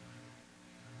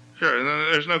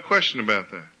 There's no question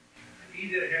about that. I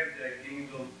either have the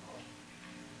kingdom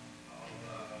of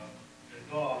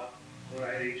the God or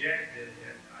I reject it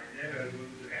and I never go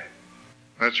to heaven.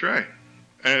 That's right.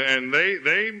 And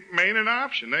they made an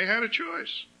option. They had a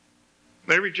choice.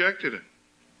 They rejected it.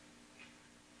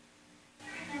 I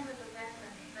remember the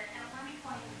lesson, but at one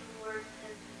point the Lord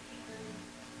says the kingdom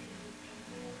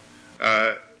is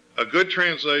in you. A good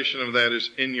translation of that is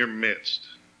in your midst.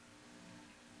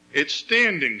 It's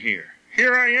standing here.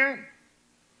 Here I am.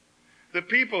 The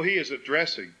people he is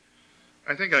addressing.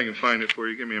 I think I can find it for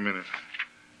you. Give me a minute.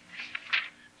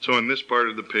 It's on this part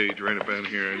of the page, right about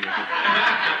here.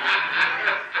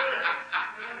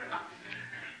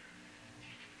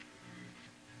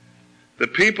 The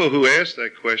people who ask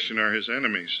that question are his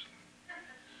enemies,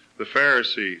 the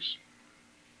Pharisees.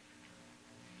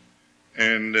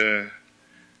 And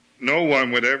no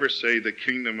one would ever say the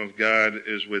kingdom of God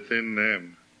is within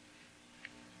them.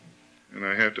 And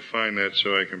I have to find that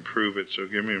so I can prove it, so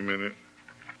give me a minute.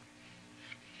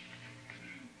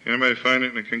 Can anybody find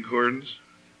it in the concordance?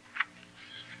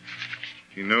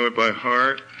 Do you know it by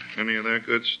heart? Any of that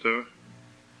good stuff?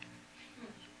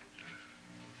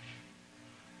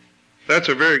 That's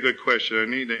a very good question. I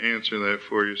need to answer that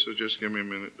for you, so just give me a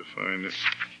minute to find it.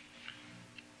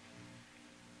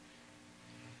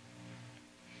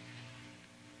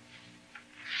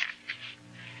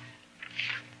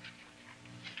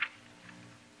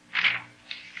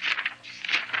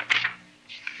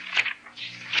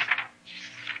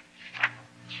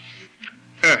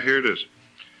 Here it is.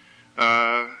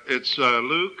 It's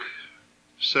Luke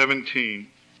 17,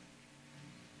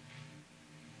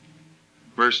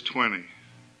 verse 20.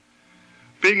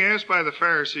 Being asked by the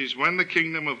Pharisees when the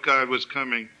kingdom of God was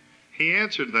coming, he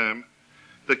answered them,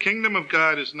 the kingdom of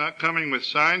God is not coming with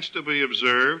signs to be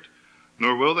observed,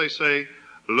 nor will they say,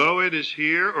 lo, it is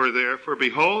here or there, for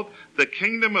behold, the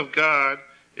kingdom of God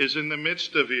is in the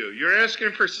midst of you. You're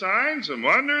asking for signs and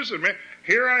wonders, and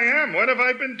here I am. What have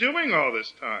I been doing all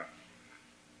this time?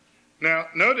 Now,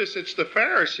 notice it's the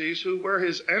Pharisees who were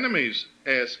his enemies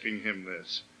asking him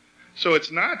this. So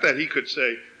it's not that he could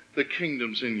say, the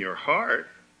kingdom's in your heart.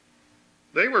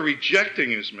 They were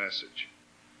rejecting his message.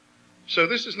 So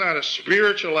this is not a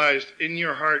spiritualized, in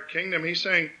your heart kingdom. He's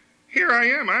saying, here I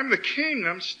am. I'm the king.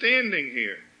 I'm standing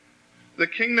here. The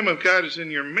kingdom of God is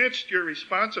in your midst. Your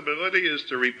responsibility is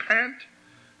to repent,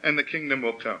 and the kingdom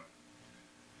will come.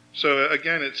 So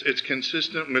again, it's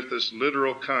consistent with this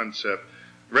literal concept.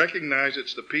 Recognize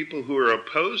it's the people who are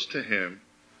opposed to him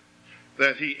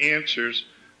that he answers,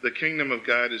 the kingdom of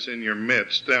God is in your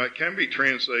midst. Now, it can be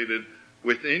translated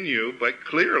within you, but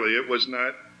clearly it was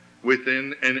not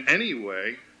within in any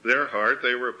way their heart.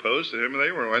 They were opposed to him, and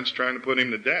they were once trying to put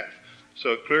him to death.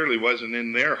 So it clearly wasn't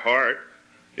in their heart.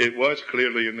 It was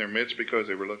clearly in their midst because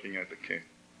they were looking at the king.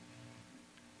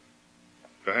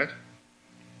 Go ahead.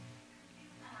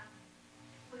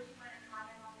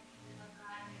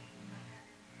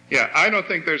 Yeah, I don't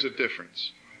think there's a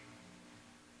difference.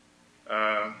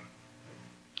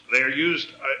 They are used,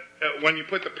 when you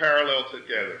put the parallel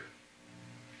together,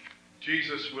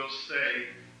 Jesus will say,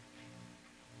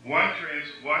 one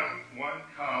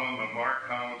column, a Mark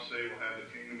column, say will have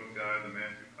the kingdom of God, the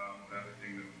Matthew column will have the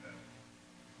kingdom of heaven.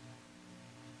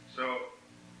 So,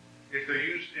 if they're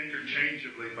used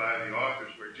interchangeably by the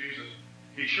authors, where Jesus,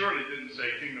 he surely didn't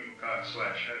say kingdom of God /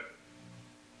 heaven.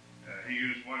 He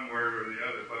used one word or the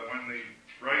other, but when the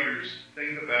writers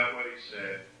think about what he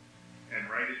said and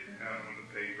write it down on the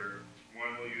paper.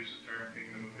 One will use the term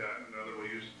kingdom of God, another will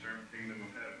use the term kingdom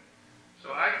of heaven. So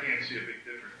I can't see a big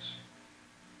difference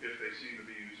if they seem to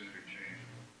be used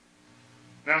interchangeably.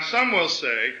 Now some will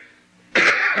say,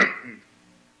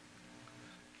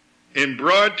 in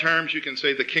broad terms you can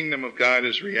say the kingdom of God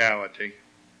is reality,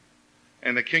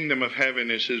 and the kingdom of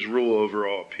heaven is his rule over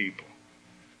all people.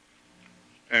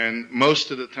 And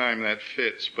most of the time that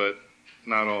fits, but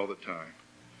not all the time.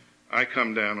 I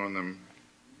come down on them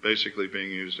basically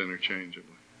being used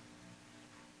interchangeably.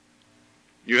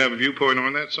 You have a viewpoint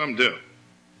on that? Some do.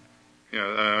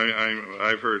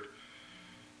 I've heard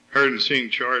and seen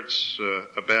charts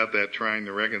about that, trying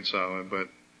to reconcile it, but it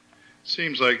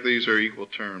seems like these are equal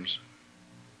terms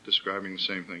describing the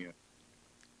same thing.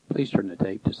 Please turn the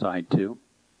tape to side 2.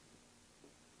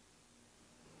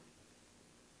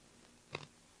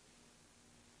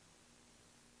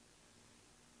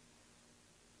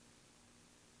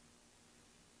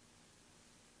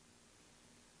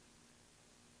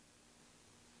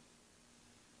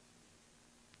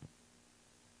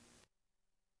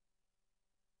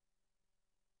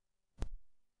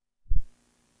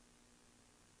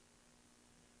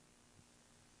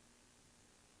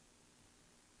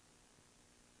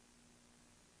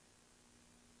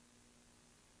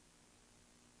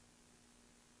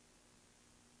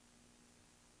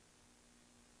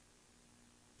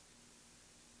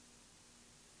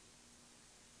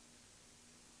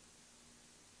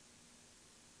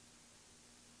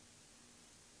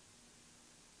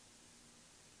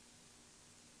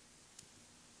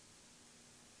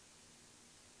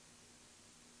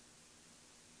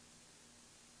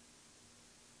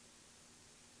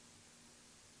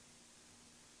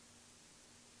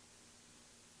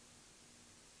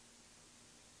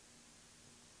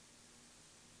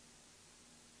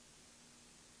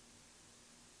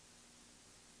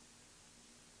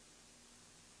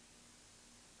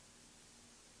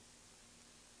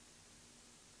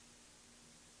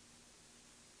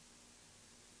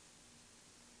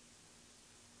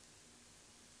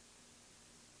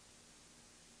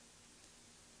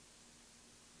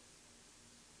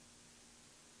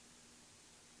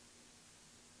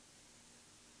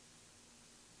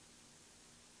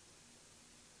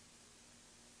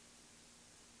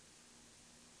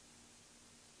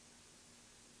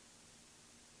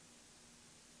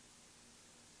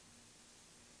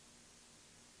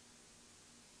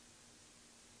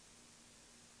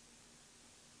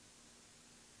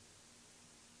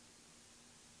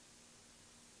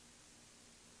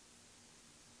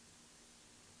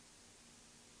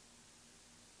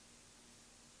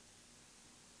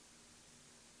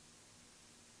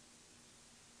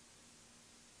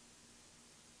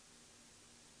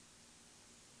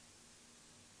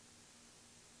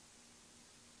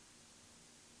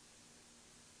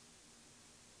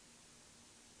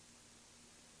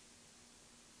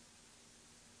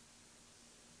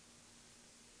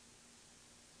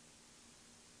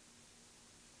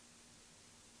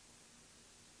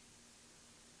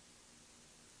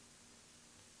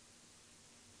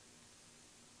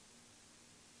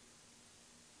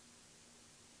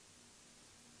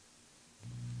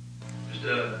 Just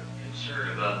a concern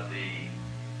about the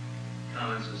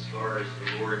comments as far as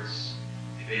the Lord's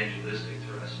evangelistic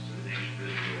thrust to the nation of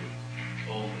Israel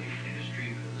only in his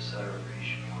treatment of the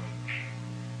Syro-Phoenician woman.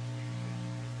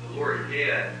 The Lord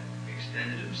had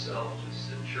extended himself to the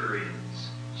centurion's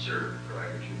servant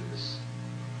prior to this.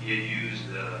 He had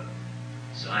used the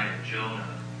sign of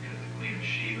Jonah and the Queen of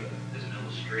Sheba as an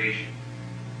illustration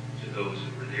to those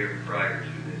who were there prior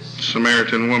to this.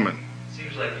 Samaritan woman.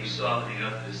 Seems like he's softening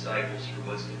up the disciples for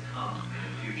what's to come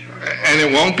in the future. And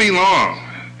it won't be long.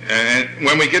 And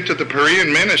when we get to the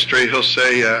Perean ministry, he'll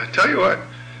say, tell you what,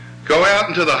 go out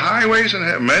into the highways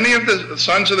and many of the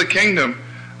sons of the kingdom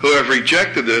who have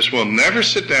rejected this will never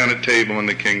sit down at table in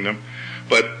the kingdom,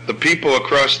 but the people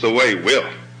across the way will.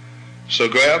 So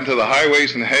go out into the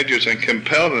highways and hedges and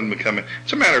compel them to come in.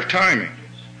 It's a matter of timing.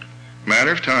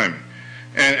 Matter of timing.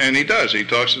 And he does. He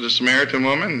talks to the Samaritan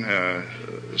woman.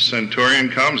 Centurion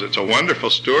comes. It's a wonderful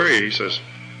story. He says,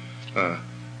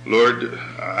 Lord,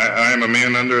 I am a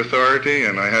man under authority,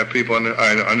 and I have people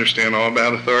I understand all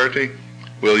about authority.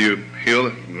 Will you heal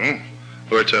it? No.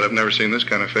 Lord said, I've never seen this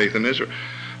kind of faith in Israel.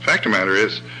 Fact of the matter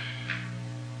is,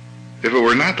 if it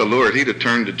were not the Lord, he'd have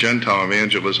turned to Gentile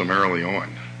evangelism early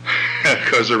on,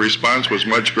 because the response was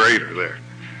much greater there.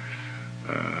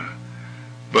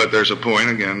 But there's a point,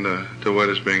 again, to what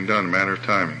is being done, a matter of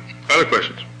timing. Other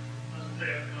questions?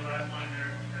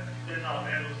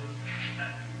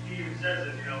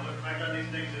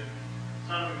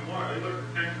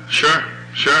 Sure.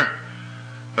 Sure.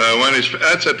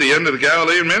 That's at the end of the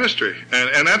Galilean ministry.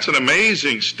 And that's an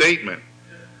amazing statement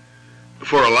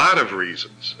for a lot of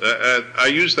reasons. I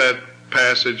use that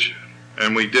passage,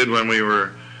 and we did when we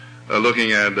were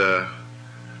looking at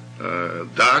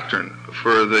doctrine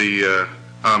for the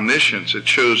omniscience. It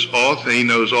shows he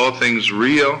knows all things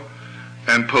real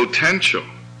and potential.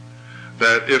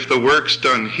 That if the works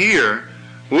done here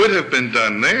would have been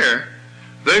done there,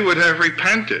 they would have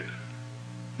repented.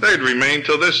 They'd remain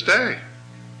till this day,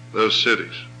 those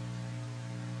cities.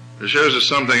 It shows us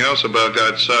something else about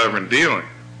God's sovereign dealing.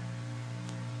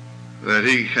 That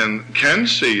he can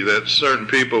see that certain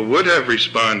people would have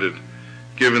responded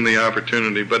given the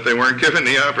opportunity, but they weren't given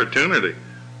the opportunity.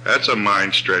 That's a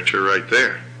mind stretcher right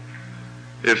there.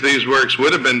 If these works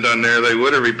would have been done there, they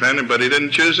would have repented, but he didn't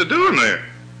choose to do them there.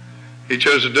 He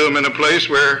chose to do them in a place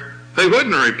where they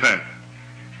wouldn't repent.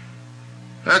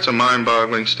 That's a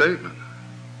mind-boggling statement.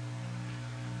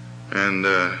 And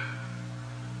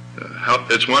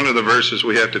it's one of the verses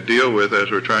we have to deal with as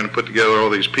we're trying to put together all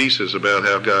these pieces about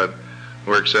how God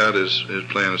works out his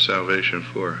plan of salvation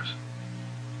for us.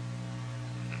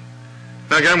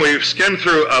 Now again, we've skimmed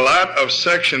through a lot of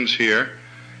sections here,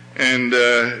 and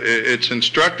it's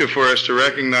instructive for us to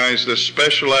recognize the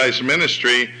specialized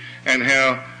ministry and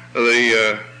how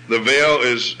the veil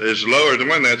is lower than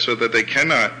one that, so that they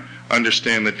cannot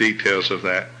understand the details of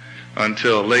that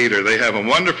until later. They have a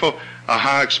wonderful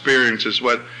aha experience, is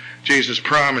what Jesus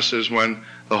promises when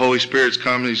the Holy Spirit's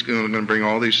come. He's going to bring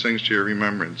all these things to your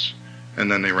remembrance, and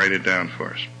then they write it down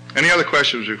for us. Any other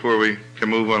questions before we can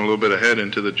move on a little bit ahead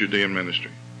into the Judean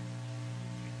ministry?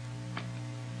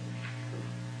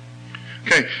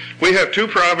 Okay, we have 2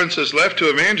 provinces left to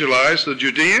evangelize, the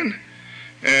Judean,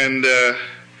 and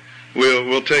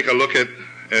we'll take a look at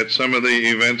some of the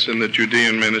events in the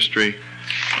Judean ministry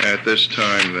at this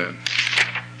time then.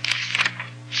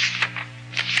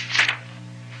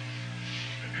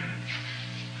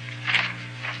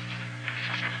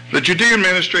 The Judean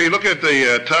ministry, look at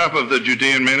the top of the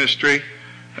Judean ministry.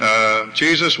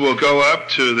 Jesus will go up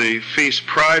to the feast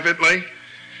privately.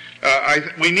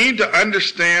 We need to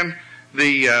understand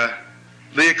the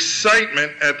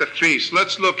excitement at the feast.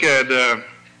 Let's look at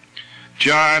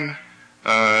John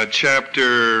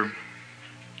chapter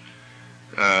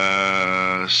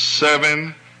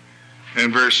 7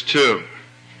 and verse 2.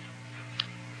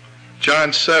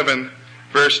 John 7,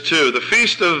 verse 2. The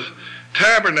Feast of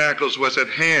Tabernacles was at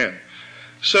hand.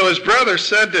 So his brother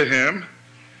said to him,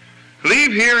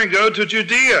 "Leave here and go to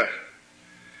Judea,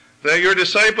 that your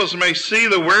disciples may see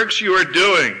the works you are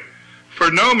doing.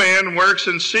 For no man works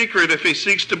in secret if he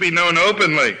seeks to be known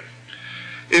openly.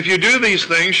 If you do these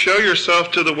things, show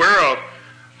yourself to the world."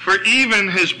 For even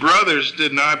his brothers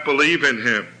did not believe in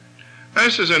him. Now,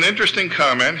 this is an interesting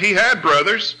comment. He had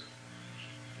brothers.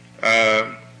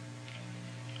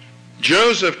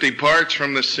 Joseph departs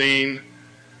from the scene.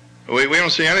 We don't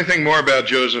see anything more about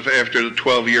Joseph after the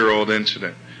 12-year-old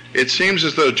incident. It seems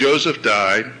as though Joseph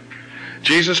died.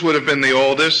 Jesus would have been the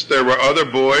oldest. There were other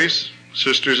boys,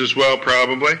 sisters as well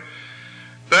probably,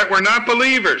 that were not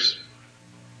believers.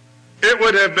 It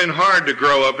would have been hard to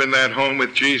grow up in that home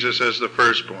with Jesus as the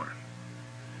firstborn.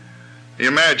 You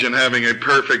imagine having a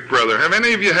perfect brother. Have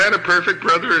any of you had a perfect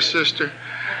brother or sister?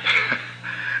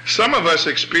 Some of us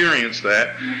experience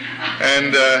that.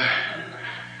 And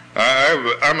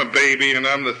I'm a baby, and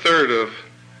I'm the third of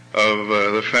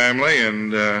the family.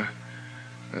 And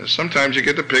sometimes you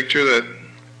get the picture that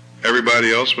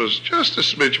everybody else was just a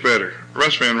smidge better.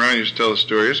 Russ Van Ryn used to tell the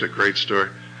story. It's a great story.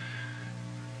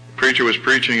 The preacher was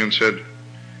preaching and said,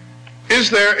 "Is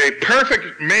there a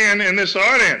perfect man in this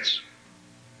audience?"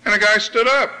 And a guy stood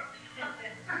up.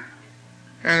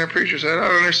 And the preacher said, "I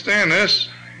don't understand this."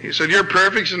 He said, "You're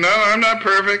perfect?" He said, "No, I'm not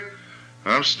perfect.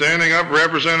 I'm standing up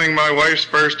representing my wife's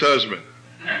first husband."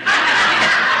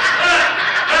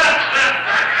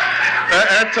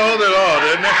 That told it all,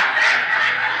 didn't it?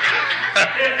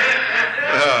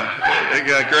 They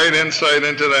got great insight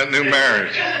into that new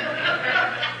marriage.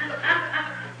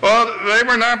 Well, they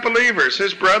were not believers.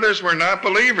 His brothers were not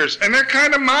believers. And they're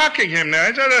kind of mocking him now.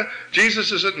 He said,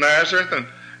 Jesus is at Nazareth, and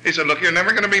he said, "Look, you're never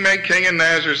going to be made king in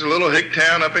Nazareth, a little hick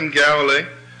town up in Galilee,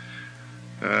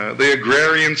 the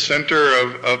agrarian center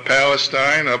of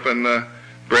Palestine, up in the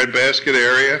breadbasket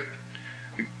area.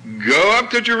 Go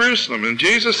up to Jerusalem." And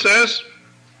Jesus says,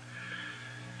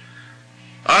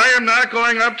 "I am not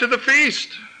going up to the feast."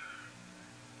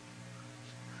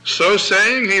 So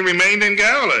saying, he remained in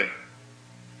Galilee.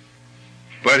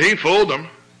 But he fooled them.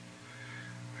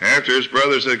 After his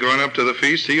brothers had gone up to the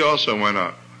feast, he also went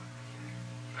up.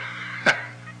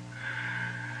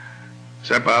 Does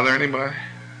that bother anybody?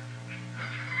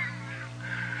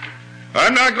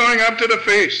 I'm not going up to the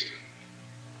feast.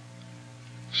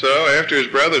 So after his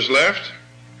brothers left,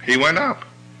 he went up.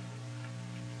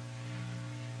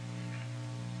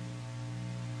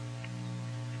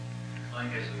 I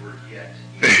guess the word yet.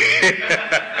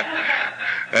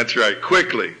 That's right.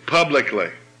 Quickly, publicly.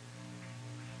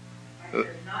 Not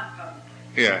publicly.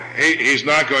 Yeah, he's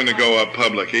not going to go up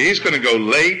publicly. He's going to go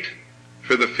late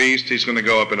for the feast. He's going to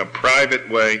go up in a private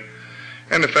way.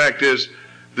 And the fact is,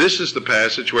 this is the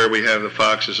passage where we have the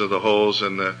foxes of the holes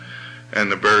and the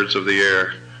birds of the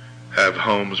air have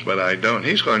homes, but I don't.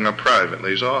 He's going up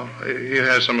privately. He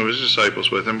has some of his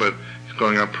disciples with him, but he's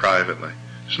going up privately.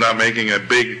 He's not making a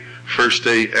big first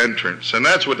day entrance. And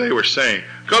that's what they were saying.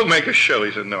 Go make a show.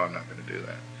 He said, no, I'm not going to do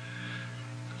that.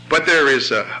 But there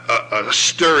is a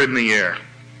stir in the air.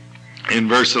 In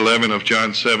verse 11 of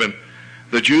John 7,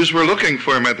 the Jews were looking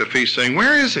for him at the feast, saying,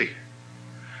 where is he?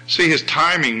 See, his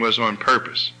timing was on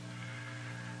purpose.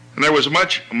 And there was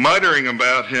much muttering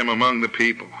about him among the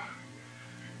people.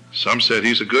 Some said,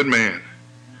 he's a good man.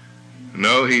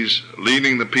 No, he's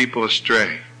leading the people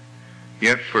astray.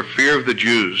 Yet for fear of the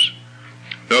Jews,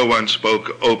 no one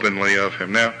spoke openly of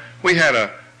him. Now, we had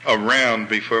a round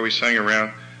before we sang a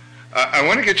round. I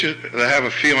want to get you to have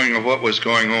a feeling of what was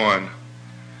going on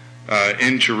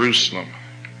in Jerusalem.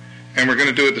 And we're going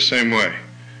to do it the same way.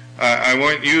 I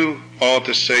want you all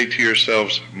to say to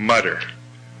yourselves, mutter.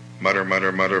 Mutter,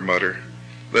 mutter, mutter, mutter.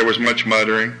 There was much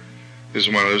muttering. This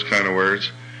is one of those kind of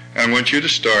words. And I want you to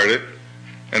start it,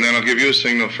 and then I'll give you a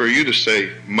signal for you to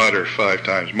say mutter 5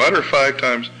 times. Mutter 5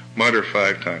 times, mutter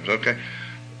 5 times. Okay?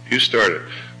 You start it.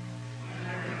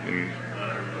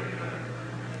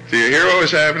 Do you hear what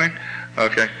was happening?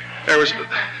 Okay.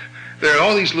 There are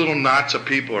all these little knots of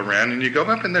people around, and you go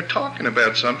up and they're talking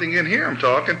about something. You can hear them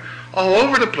talking all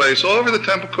over the place, all over the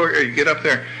temple courtyard. You get up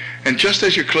there, and just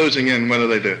as you're closing in, what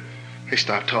do? They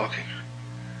stop talking.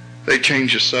 They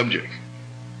change the subject.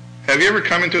 Have you ever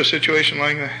come into a situation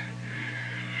like that?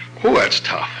 Oh, that's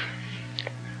tough.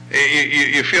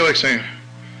 You feel like saying,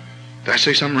 did I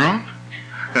say something wrong?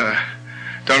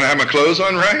 Don't I have my clothes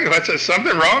on right? What's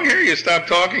something wrong here? You stop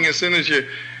talking as soon as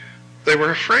they were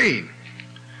afraid.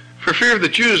 For fear of the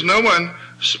Jews, no one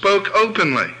spoke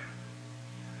openly.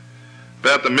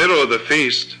 About the middle of the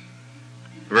feast,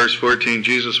 verse 14,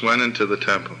 Jesus went into the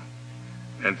temple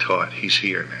and taught. He's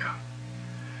here now.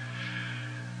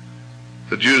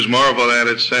 The Jews marveled at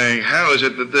it, saying, how is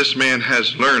it that this man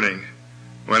has learning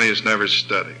when he has never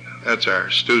studied? That's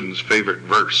our student's favorite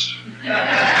verse.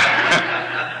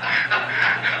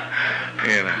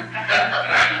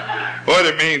 What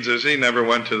it means is he never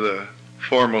went to the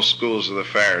formal schools of the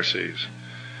Pharisees,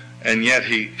 and yet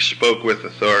he spoke with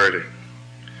authority.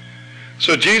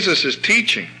 So Jesus is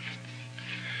teaching.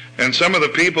 And some of the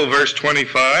people, verse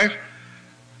 25,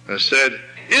 said,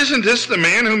 isn't this the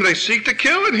man whom they seek to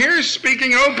kill? And here he's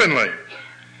speaking openly.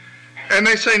 And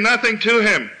they say nothing to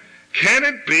him. Can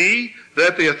it be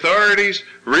that the authorities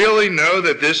really know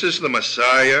that this is the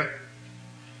Messiah?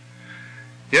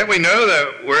 Yet we know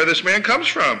that where this man comes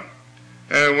from.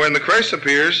 And when the Christ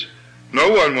appears, no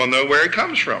one will know where he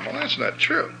comes from. Well, that's not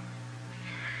true.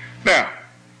 Now,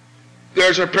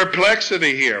 there's a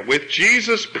perplexity here. With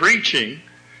Jesus preaching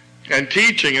and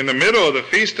teaching in the middle of the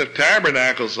Feast of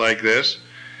Tabernacles like this,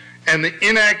 and the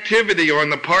inactivity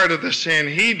on the part of the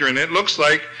Sanhedrin, it looks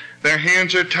like their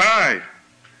hands are tied.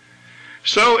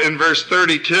 So in verse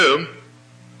 32,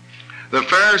 the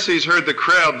Pharisees heard the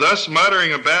crowd thus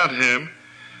muttering about him,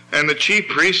 and the chief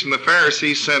priests and the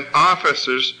Pharisees sent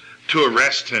officers to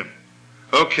arrest him.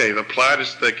 Okay, the plot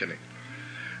is thickening.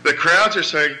 The crowds are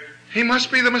saying, he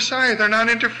must be the Messiah. They're not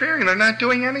interfering. They're not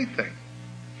doing anything.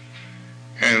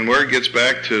 And word gets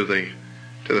back to the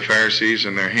Pharisees,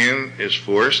 and their hand is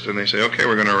forced, and they say, okay,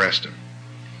 we're going to arrest him.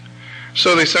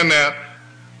 So they send out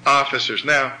officers.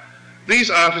 Now, these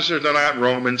officers are not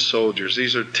Roman soldiers.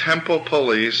 These are temple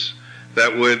police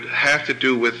that would have to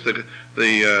do with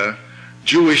the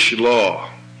Jewish law.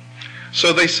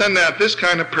 So they send out this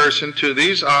kind of person to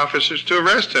these officers to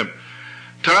arrest him.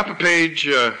 Top of page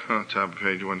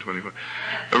 124.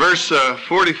 Verse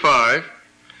 45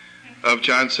 of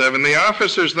John 7. The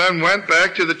officers then went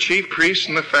back to the chief priests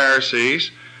and the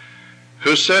Pharisees,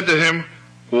 who said to him,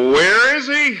 where is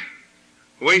he?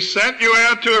 We sent you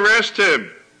out to arrest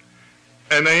him.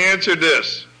 And they answered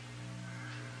this,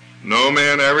 no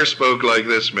man ever spoke like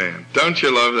this man. Don't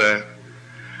you love that?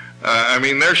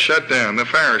 They're shut down, the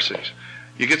Pharisees.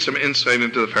 You get some insight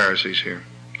into the Pharisees here.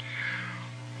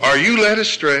 Are you led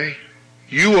astray?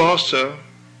 You also?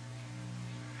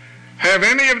 Have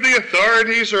any of the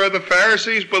authorities or the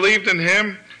Pharisees believed in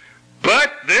him?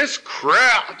 But this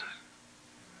crowd.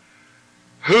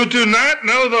 who do not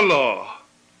know the law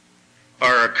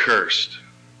are accursed.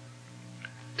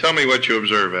 Tell me what you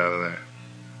observe out of that.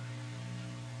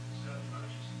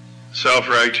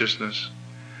 Self-righteousness.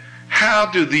 How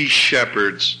do these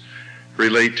shepherds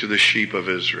relate to the sheep of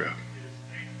Israel?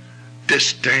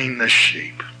 Disdain the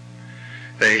sheep.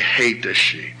 They hate the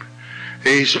sheep.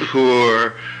 These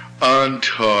poor,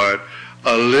 untaught,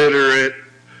 illiterate,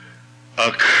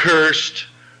 accursed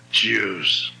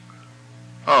Jews.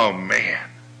 Oh man.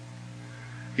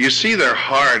 You see their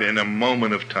heart in a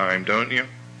moment of time, don't you?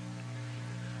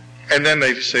 And then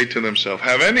they say to themselves,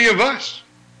 have any of us?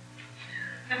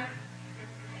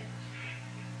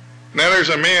 Now there's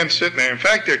a man sitting there. In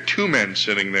fact, there are two men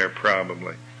sitting there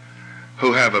probably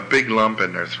who have a big lump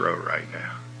in their throat right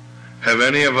now. Have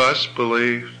any of us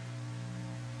believed?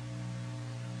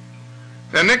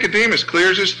 Now Nicodemus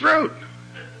clears his throat.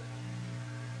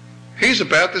 He's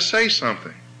about to say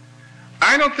something.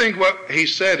 I don't think what he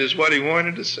said is what he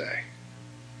wanted to say.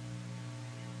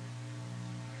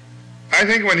 I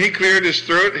think when he cleared his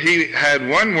throat, he had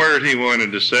one word he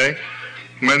wanted to say.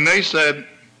 When they said,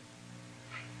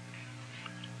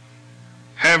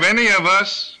 have any of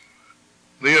us,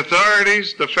 the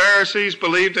authorities, the Pharisees,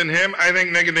 believed in him? I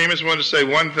think Nicodemus wanted to say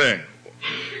one thing.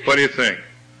 What do you think?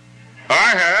 I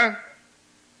have.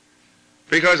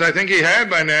 Because I think he had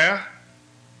by now.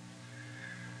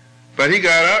 But he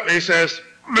got up and he says,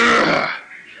 ugh.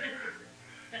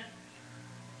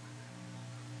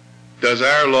 Does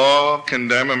our law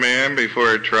condemn a man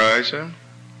before it tries him?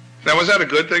 Now, was that a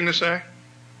good thing to say?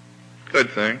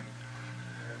 Good thing.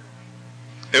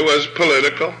 It was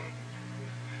political.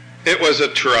 It was a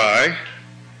try.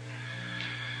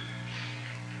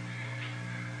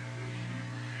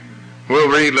 We'll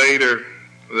read later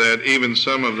that even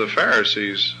some of the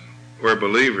Pharisees were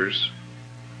believers,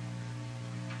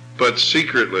 but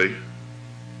secretly,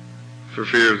 for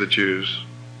fear of the Jews.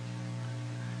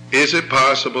 Is it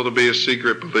possible to be a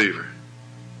secret believer?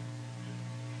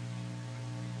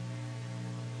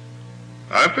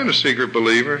 I've been a secret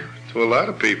believer to a lot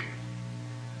of people.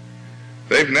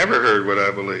 They've never heard what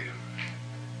I believe.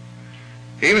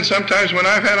 Even sometimes when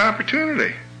I've had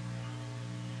opportunity.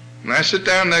 And I sit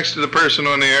down next to the person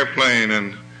on the airplane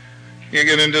and you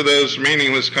get into those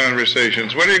meaningless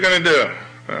conversations. What are you going to do?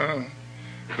 Oh,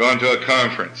 going to a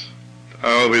conference.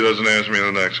 I hope he doesn't ask me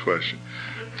the next question.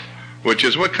 Which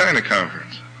is, what kind of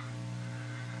conference?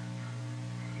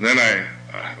 Then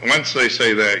once they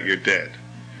say that, you're dead.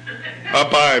 A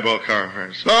Bible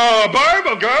conference. Oh, a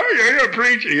Bible conference? You're a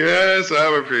preacher. Yes,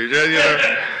 I'm a preacher. You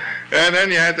know. And then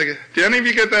you have to, do any of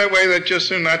you get that way that just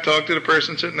soon not talk to the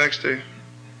person sitting next to you?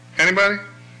 Anybody?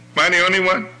 Am I the only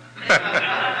one?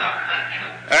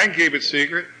 I can keep it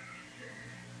secret.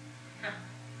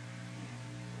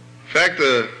 In fact,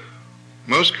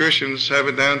 most Christians have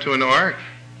it down to an art,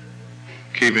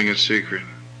 keeping it secret.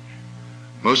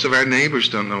 Most of our neighbors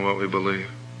don't know what we believe.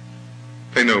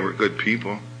 They know we're good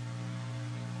people,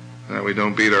 that we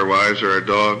don't beat our wives or our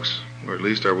dogs, or at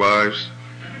least our wives.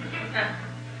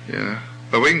 Yeah,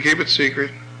 but we can keep it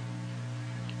secret.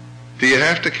 Do you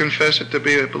have to confess it to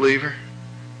be a believer?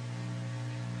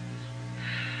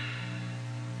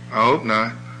 I hope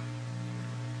not.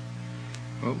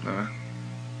 Hope not.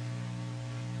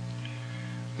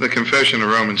 The confession of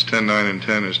Romans 10:9 and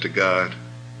 10 is to God.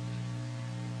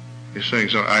 You're saying,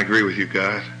 so I agree with you,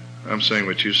 God. I'm saying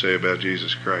what you say about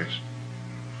Jesus Christ.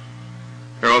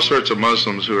 There are all sorts of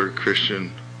Muslims who are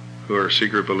Christian, who are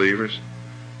secret believers.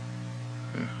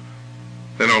 Yeah.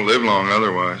 They don't live long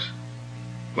otherwise.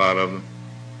 A lot of them.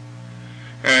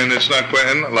 And it's not quite,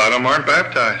 and a lot of them aren't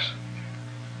baptized.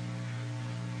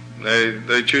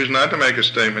 They choose not to make a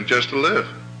statement, just to live.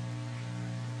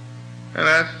 And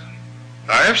I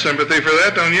have sympathy for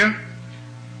that, don't you?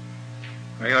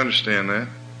 I can understand that.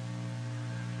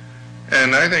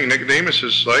 And I think Nicodemus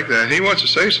is like that. He wants to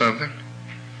say something.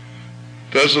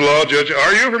 Does the law judge?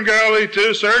 Are you from Galilee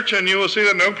too? Search, and you will see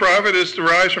that no prophet is to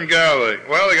rise from Galilee.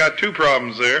 Well, they got two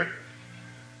problems there.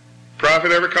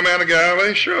 Prophet ever come out of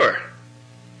Galilee? Sure.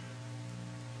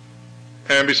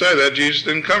 And besides that, Jesus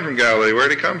didn't come from Galilee. Where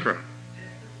did he come from?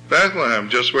 Bethlehem,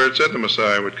 just where it said the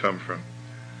Messiah would come from.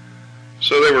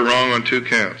 So they were wrong on two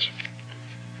counts.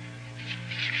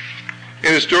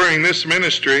 It is during this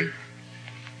ministry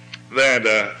that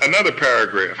another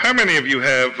paragraph. How many of you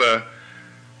have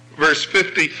verse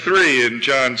 53 in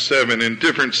John 7 in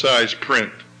different size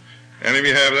print? Any of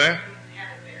you have that?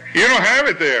 You don't have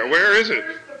it there. Where is it?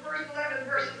 The first 11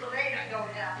 verses of 8 I don't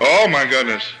have. Oh my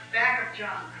goodness. Back of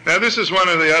John. Now this is one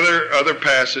of the other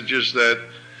passages that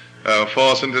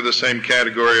falls into the same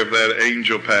category of that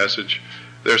angel passage.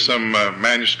 There's some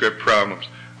manuscript problems.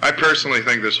 I personally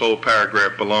think this whole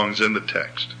paragraph belongs in the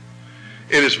text.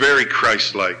 It is very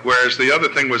Christ-like, whereas the other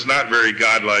thing was not very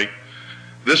God-like.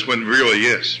 This one really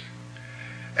is.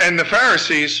 And the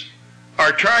Pharisees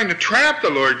are trying to trap the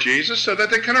Lord Jesus so that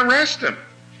they can arrest him.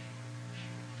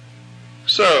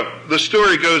 So, the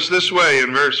story goes this way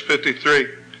in verse 53.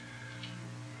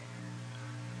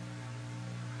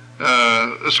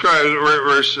 The scribes,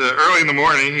 early in the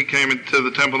morning, he came into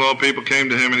the temple, and all people came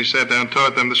to him, and he sat down and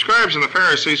taught them. The scribes and the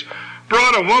Pharisees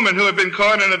brought a woman who had been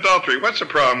caught in adultery. What's the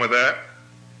problem with that?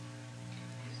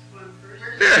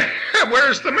 Yeah,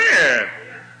 where's the man?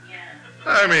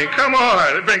 I mean, come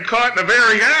on. They've been caught in the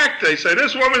very act, they say.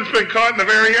 This woman's been caught in the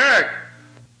very act.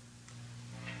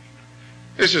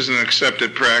 This is an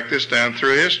accepted practice down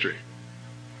through history.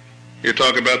 You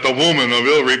talk about the woman of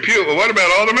ill repute. Well, what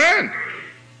about all the men?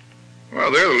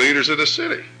 Well, they're the leaders of the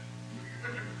city.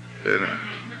 You know.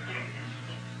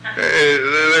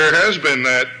 There has been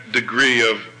that degree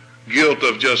of guilt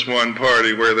of just one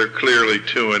party where there are clearly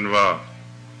two involved.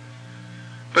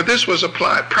 But this was a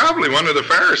plot. Probably one of the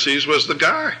Pharisees was the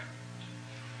guy.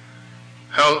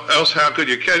 How could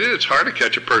you catch it? It's hard to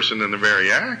catch a person in the very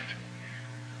act.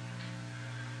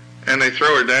 And they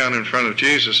throw her down in front of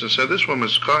Jesus and said, this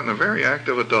woman's caught in the very act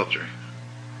of adultery.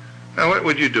 Now, what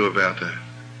would you do about that?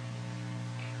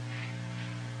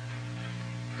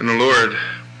 And the Lord,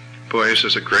 boy, this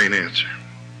is a great answer.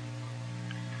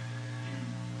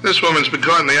 This woman's been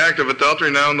caught in the act of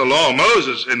adultery. Now in the law,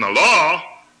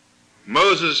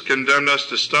 Moses condemned us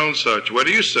to stone such. What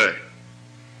do you say?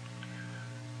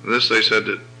 This they said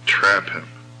to trap him,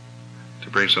 to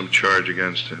bring some charge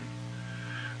against him.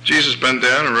 Jesus bent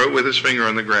down and wrote with his finger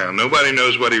on the ground. Nobody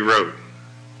knows what he wrote.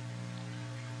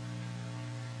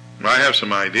 I have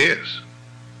some ideas.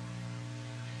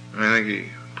 I think he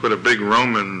put a big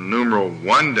Roman numeral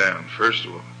 1 down, first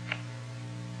of all.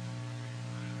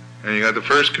 And you got the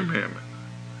first commandment.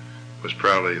 It was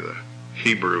probably the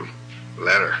Hebrew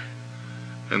letter.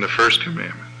 And the first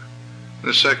commandment.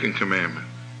 The second commandment.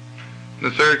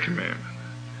 And the third commandment.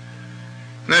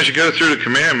 And as you go through the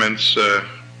commandments,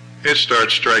 it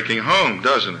starts striking home,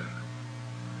 doesn't it?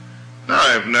 No,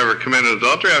 I've never committed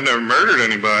adultery. I've never murdered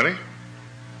anybody.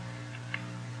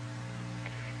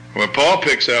 Well, Paul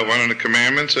picks out one of the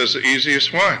commandments as the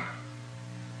easiest one.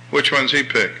 Which one's he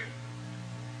pick?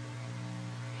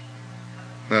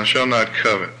 Thou shalt not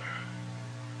covet.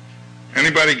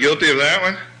 Anybody guilty of that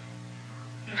one?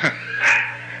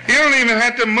 You don't even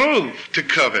have to move to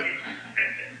covet.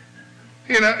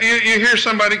 You know, you hear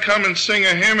somebody come and sing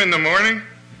a hymn in the morning,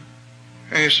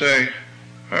 and you say,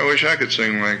 I wish I could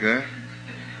sing like that.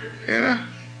 You know?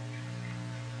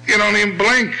 You don't even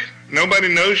blink. Nobody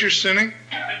knows you're sinning.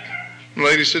 The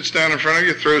lady sits down in front of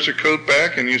you, throws her coat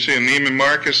back, and you see a Neiman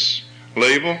Marcus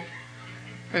label.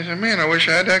 I say, man, I wish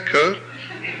I had that coat.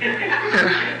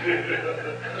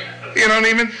 You don't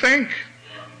even think.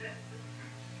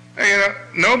 You know,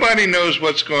 nobody knows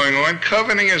what's going on.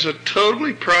 Coveting is a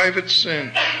totally private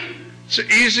sin. It's the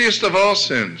easiest of all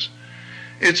sins.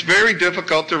 It's very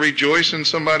difficult to rejoice in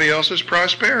somebody else's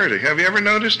prosperity. Have you ever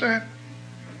noticed that?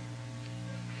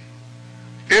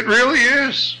 It really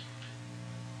is.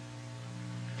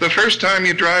 The first time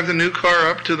you drive the new car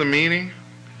up to the meeting,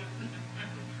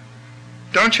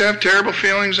 don't you have terrible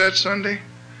feelings that Sunday?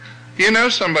 You know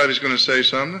somebody's going to say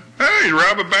something. Hey, you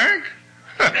rob a bank?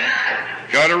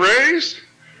 Got a raise?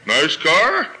 Nice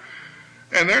car?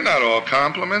 And they're not all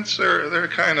compliments. They're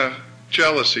kind of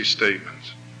jealousy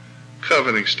statements,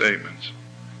 coveting statements.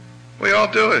 We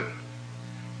all do it.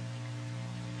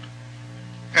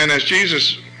 And as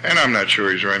Jesus, and I'm not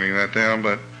sure he's writing that down,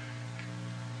 but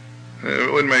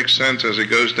it would make sense as he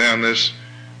goes down this,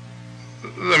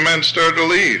 the men start to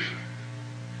leave.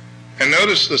 And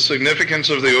notice the significance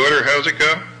of the order. How's it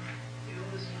go?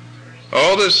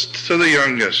 Oldest to the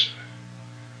youngest.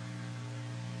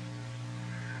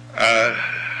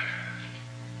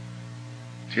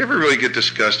 Do you ever really get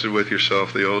disgusted with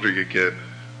yourself the older you get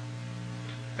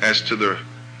as to the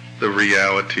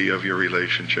reality of your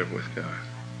relationship with God?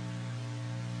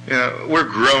 You know, we're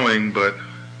growing, but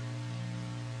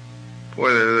boy,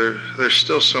 there's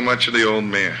still so much of the old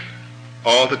man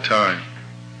all the time.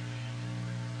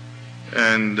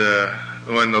 And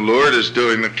when the Lord is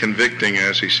doing the convicting,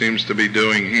 as he seems to be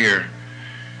doing here,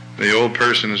 the old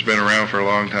person who's been around for a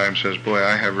long time says, boy,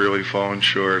 I have really fallen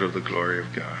short of the glory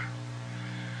of God.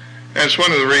 And it's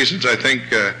one of the reasons I think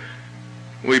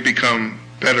we become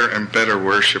better and better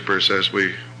worshipers as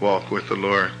we walk with the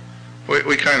Lord.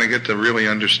 We kind of get to really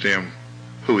understand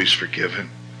who he's forgiven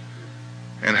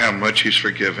and how much he's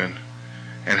forgiven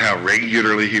and how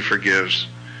regularly he forgives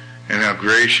and how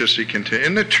gracious he continues.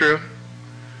 Isn't it true?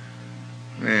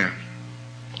 Man,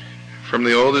 from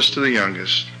the oldest to the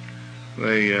youngest,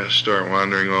 they start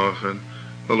wandering off, and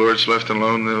the Lord's left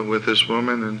alone with this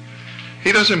woman, and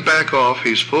he doesn't back off.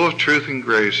 He's full of truth and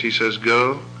grace. He says,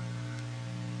 go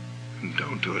and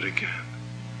don't do it again.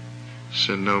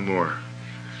 Sin no more.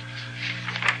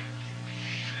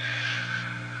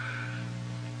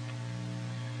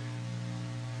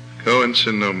 Go and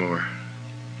sin no more.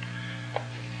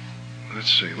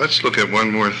 Let's see. Let's look at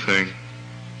one more thing.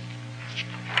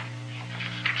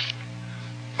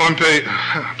 On page,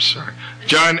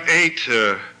 John 8,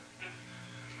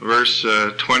 verse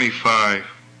 25.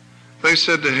 They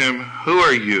said to him, who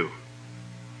are you?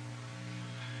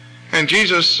 And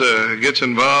Jesus gets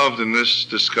involved in this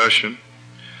discussion.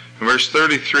 In verse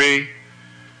 33,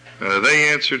 they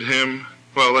answered him,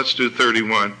 well, let's do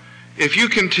 31. If you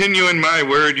continue in my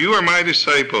word, you are my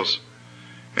disciples,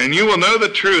 and you will know the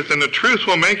truth, and the truth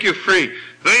will make you free.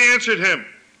 They answered him,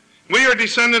 we are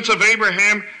descendants of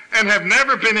Abraham and have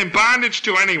never been in bondage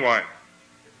to anyone.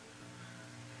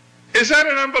 Is that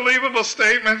an unbelievable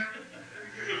statement?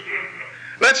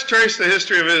 Let's trace the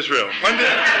history of Israel.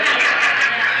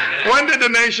 When did the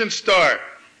nation start?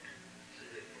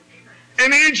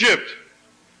 In Egypt.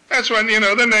 That's when,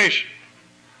 the nation.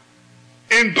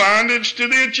 In bondage to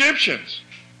the Egyptians.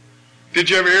 Did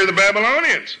you ever hear the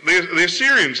Babylonians, the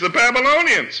Assyrians, the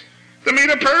Babylonians, the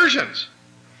Medo-Persians,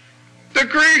 the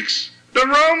Greeks, the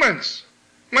Romans?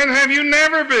 When have you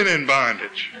never been in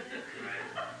bondage?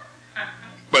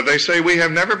 But they say we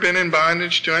have never been in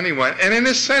bondage to anyone. And in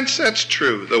a sense, that's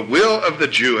true. The will of the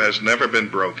Jew has never been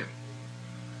broken.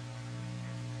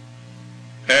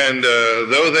 And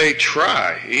though they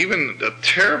try, even the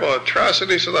terrible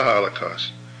atrocities of the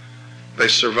Holocaust, they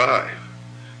survive.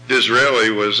 Disraeli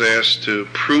was asked to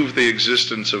prove the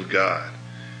existence of God.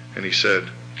 And he said,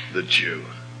 the Jew.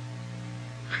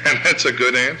 And that's a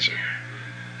good answer.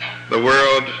 The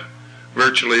world,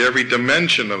 virtually every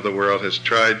dimension of the world has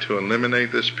tried to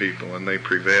eliminate this people, and they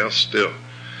prevail still.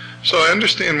 So I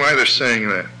understand why they're saying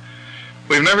that.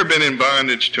 We've never been in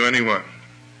bondage to anyone.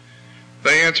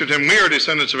 They answered him, we are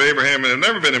descendants of Abraham and have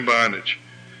never been in bondage.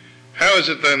 How is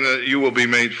it then that you will be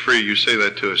made free? You say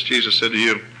that to us. Jesus said to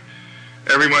you,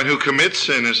 everyone who commits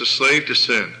sin is a slave to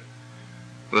sin.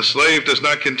 The slave does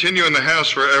not continue in the house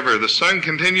forever. The Son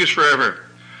continues forever.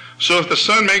 So if the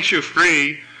Son makes you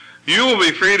free, you will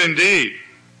be freed indeed.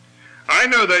 I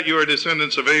know that you are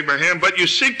descendants of Abraham, but you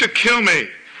seek to kill me,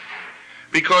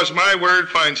 because my word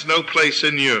finds no place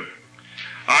in you.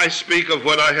 I speak of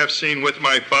what I have seen with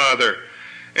my Father,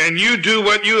 and you do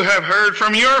what you have heard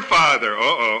from your father.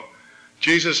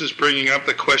 Jesus is bringing up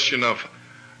the question of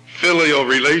filial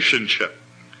relationship.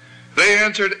 They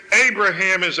answered,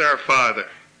 Abraham is our father.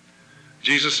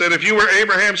 Jesus said, if you were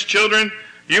Abraham's children,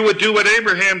 you would do what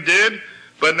Abraham did.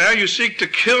 But now you seek to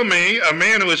kill me, a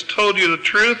man who has told you the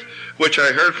truth, which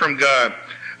I heard from God.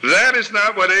 That is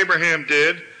not what Abraham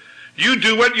did. You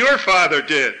do what your father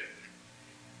did.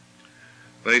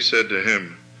 They said to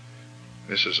him,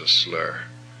 this is a slur.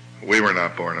 We were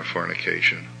not born of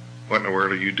fornication. What in the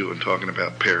world are you doing talking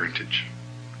about parentage?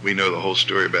 We know the whole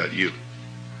story about you.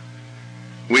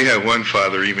 We have one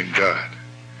Father, even God.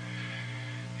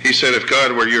 He said, if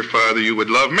God were your father, you would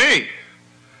love me.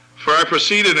 For I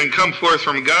proceeded and come forth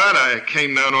from God. I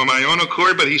came not on my own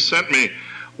accord, but he sent me.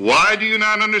 Why do you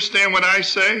not understand what I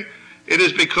say? It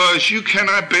is because you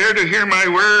cannot bear to hear my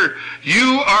word.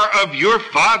 You are of your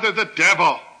father the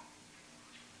devil,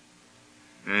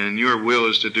 and your will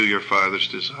is to do your father's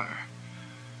desire.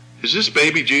 Is this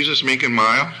baby Jesus meek and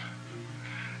mild?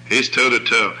 He's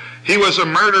toe-to-toe. He was a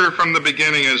murderer from the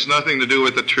beginning. It has nothing to do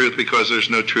with the truth, because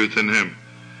there's no truth in him.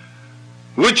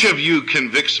 Which of you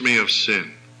convicts me of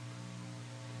sin?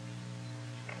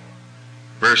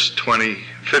 Verse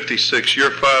 56,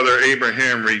 your father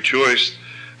Abraham rejoiced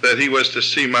that he was to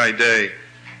see my day.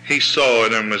 He saw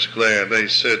it and was glad. They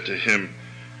said to him,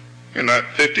 you're not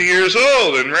 50 years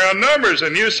old in round numbers,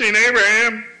 and you've seen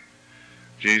Abraham.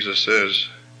 Jesus says,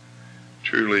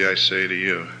 truly I say to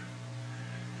you,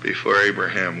 before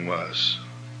Abraham was,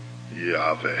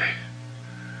 Yahweh,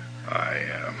 I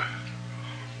am.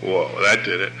 Whoa, that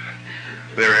did it.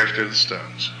 They're after the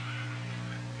stones.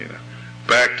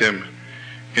 Backed him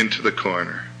into the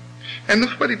corner. And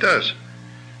look what he does.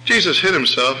 Jesus hid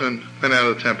himself and went out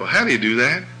of the temple. How do you do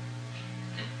that?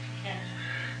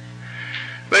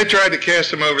 They tried to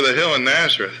cast him over the hill in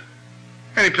Nazareth,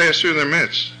 and he passed through their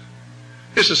midst.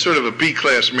 This is sort of a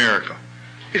B-class miracle.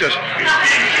 He goes,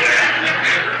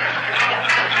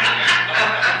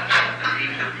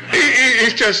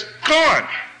 he's just gone.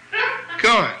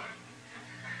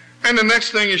 And the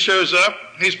next thing he shows up,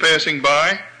 he's passing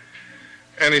by,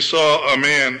 and he saw a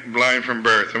man blind from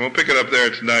birth. And we'll pick it up there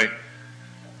tonight.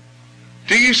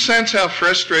 Do you sense how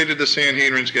frustrated the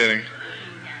Sanhedrin's getting?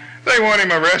 They want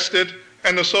him arrested,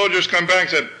 and the soldiers come back and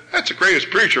said, that's the greatest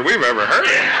preacher we've ever heard.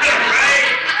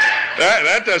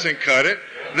 That doesn't cut it.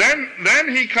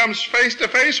 Then he comes face to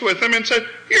face with them and said,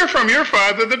 you're from your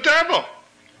father, the devil.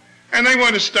 And they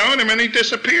want to stone him, and he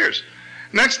disappears.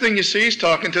 Next thing you see, he's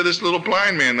talking to this little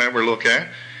blind man that we're looking at,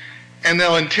 and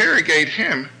they'll interrogate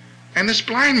him, and this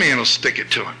blind man will stick it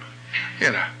to him.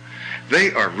 You know,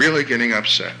 they are really getting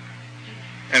upset,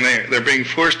 and they're being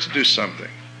forced to do something,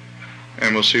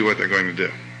 and we'll see what they're going to do.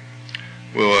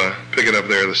 We'll pick it up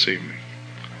there this evening.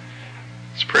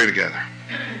 Let's pray together.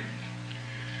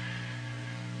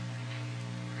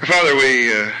 Father,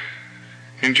 we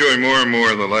enjoy more and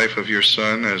more the life of your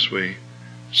Son as we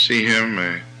see him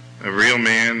a real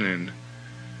man in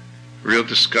real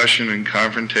discussion and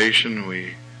confrontation.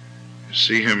 We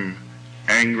see him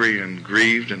angry and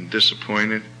grieved and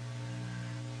disappointed.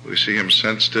 We see him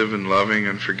sensitive and loving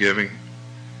and forgiving.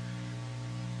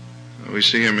 We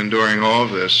see him enduring all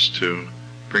of this to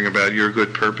bring about your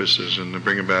good purposes and to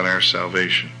bring about our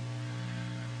salvation.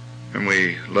 And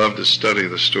we love to study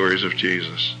the stories of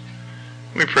Jesus.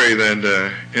 We pray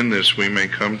that in this we may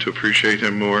come to appreciate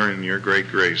him more in your great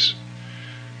grace.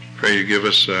 Pray you give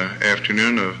us an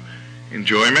afternoon of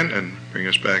enjoyment and bring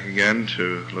us back again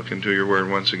to look into your word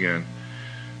once again,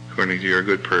 according to your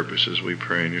good purposes, we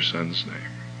pray in your Son's name.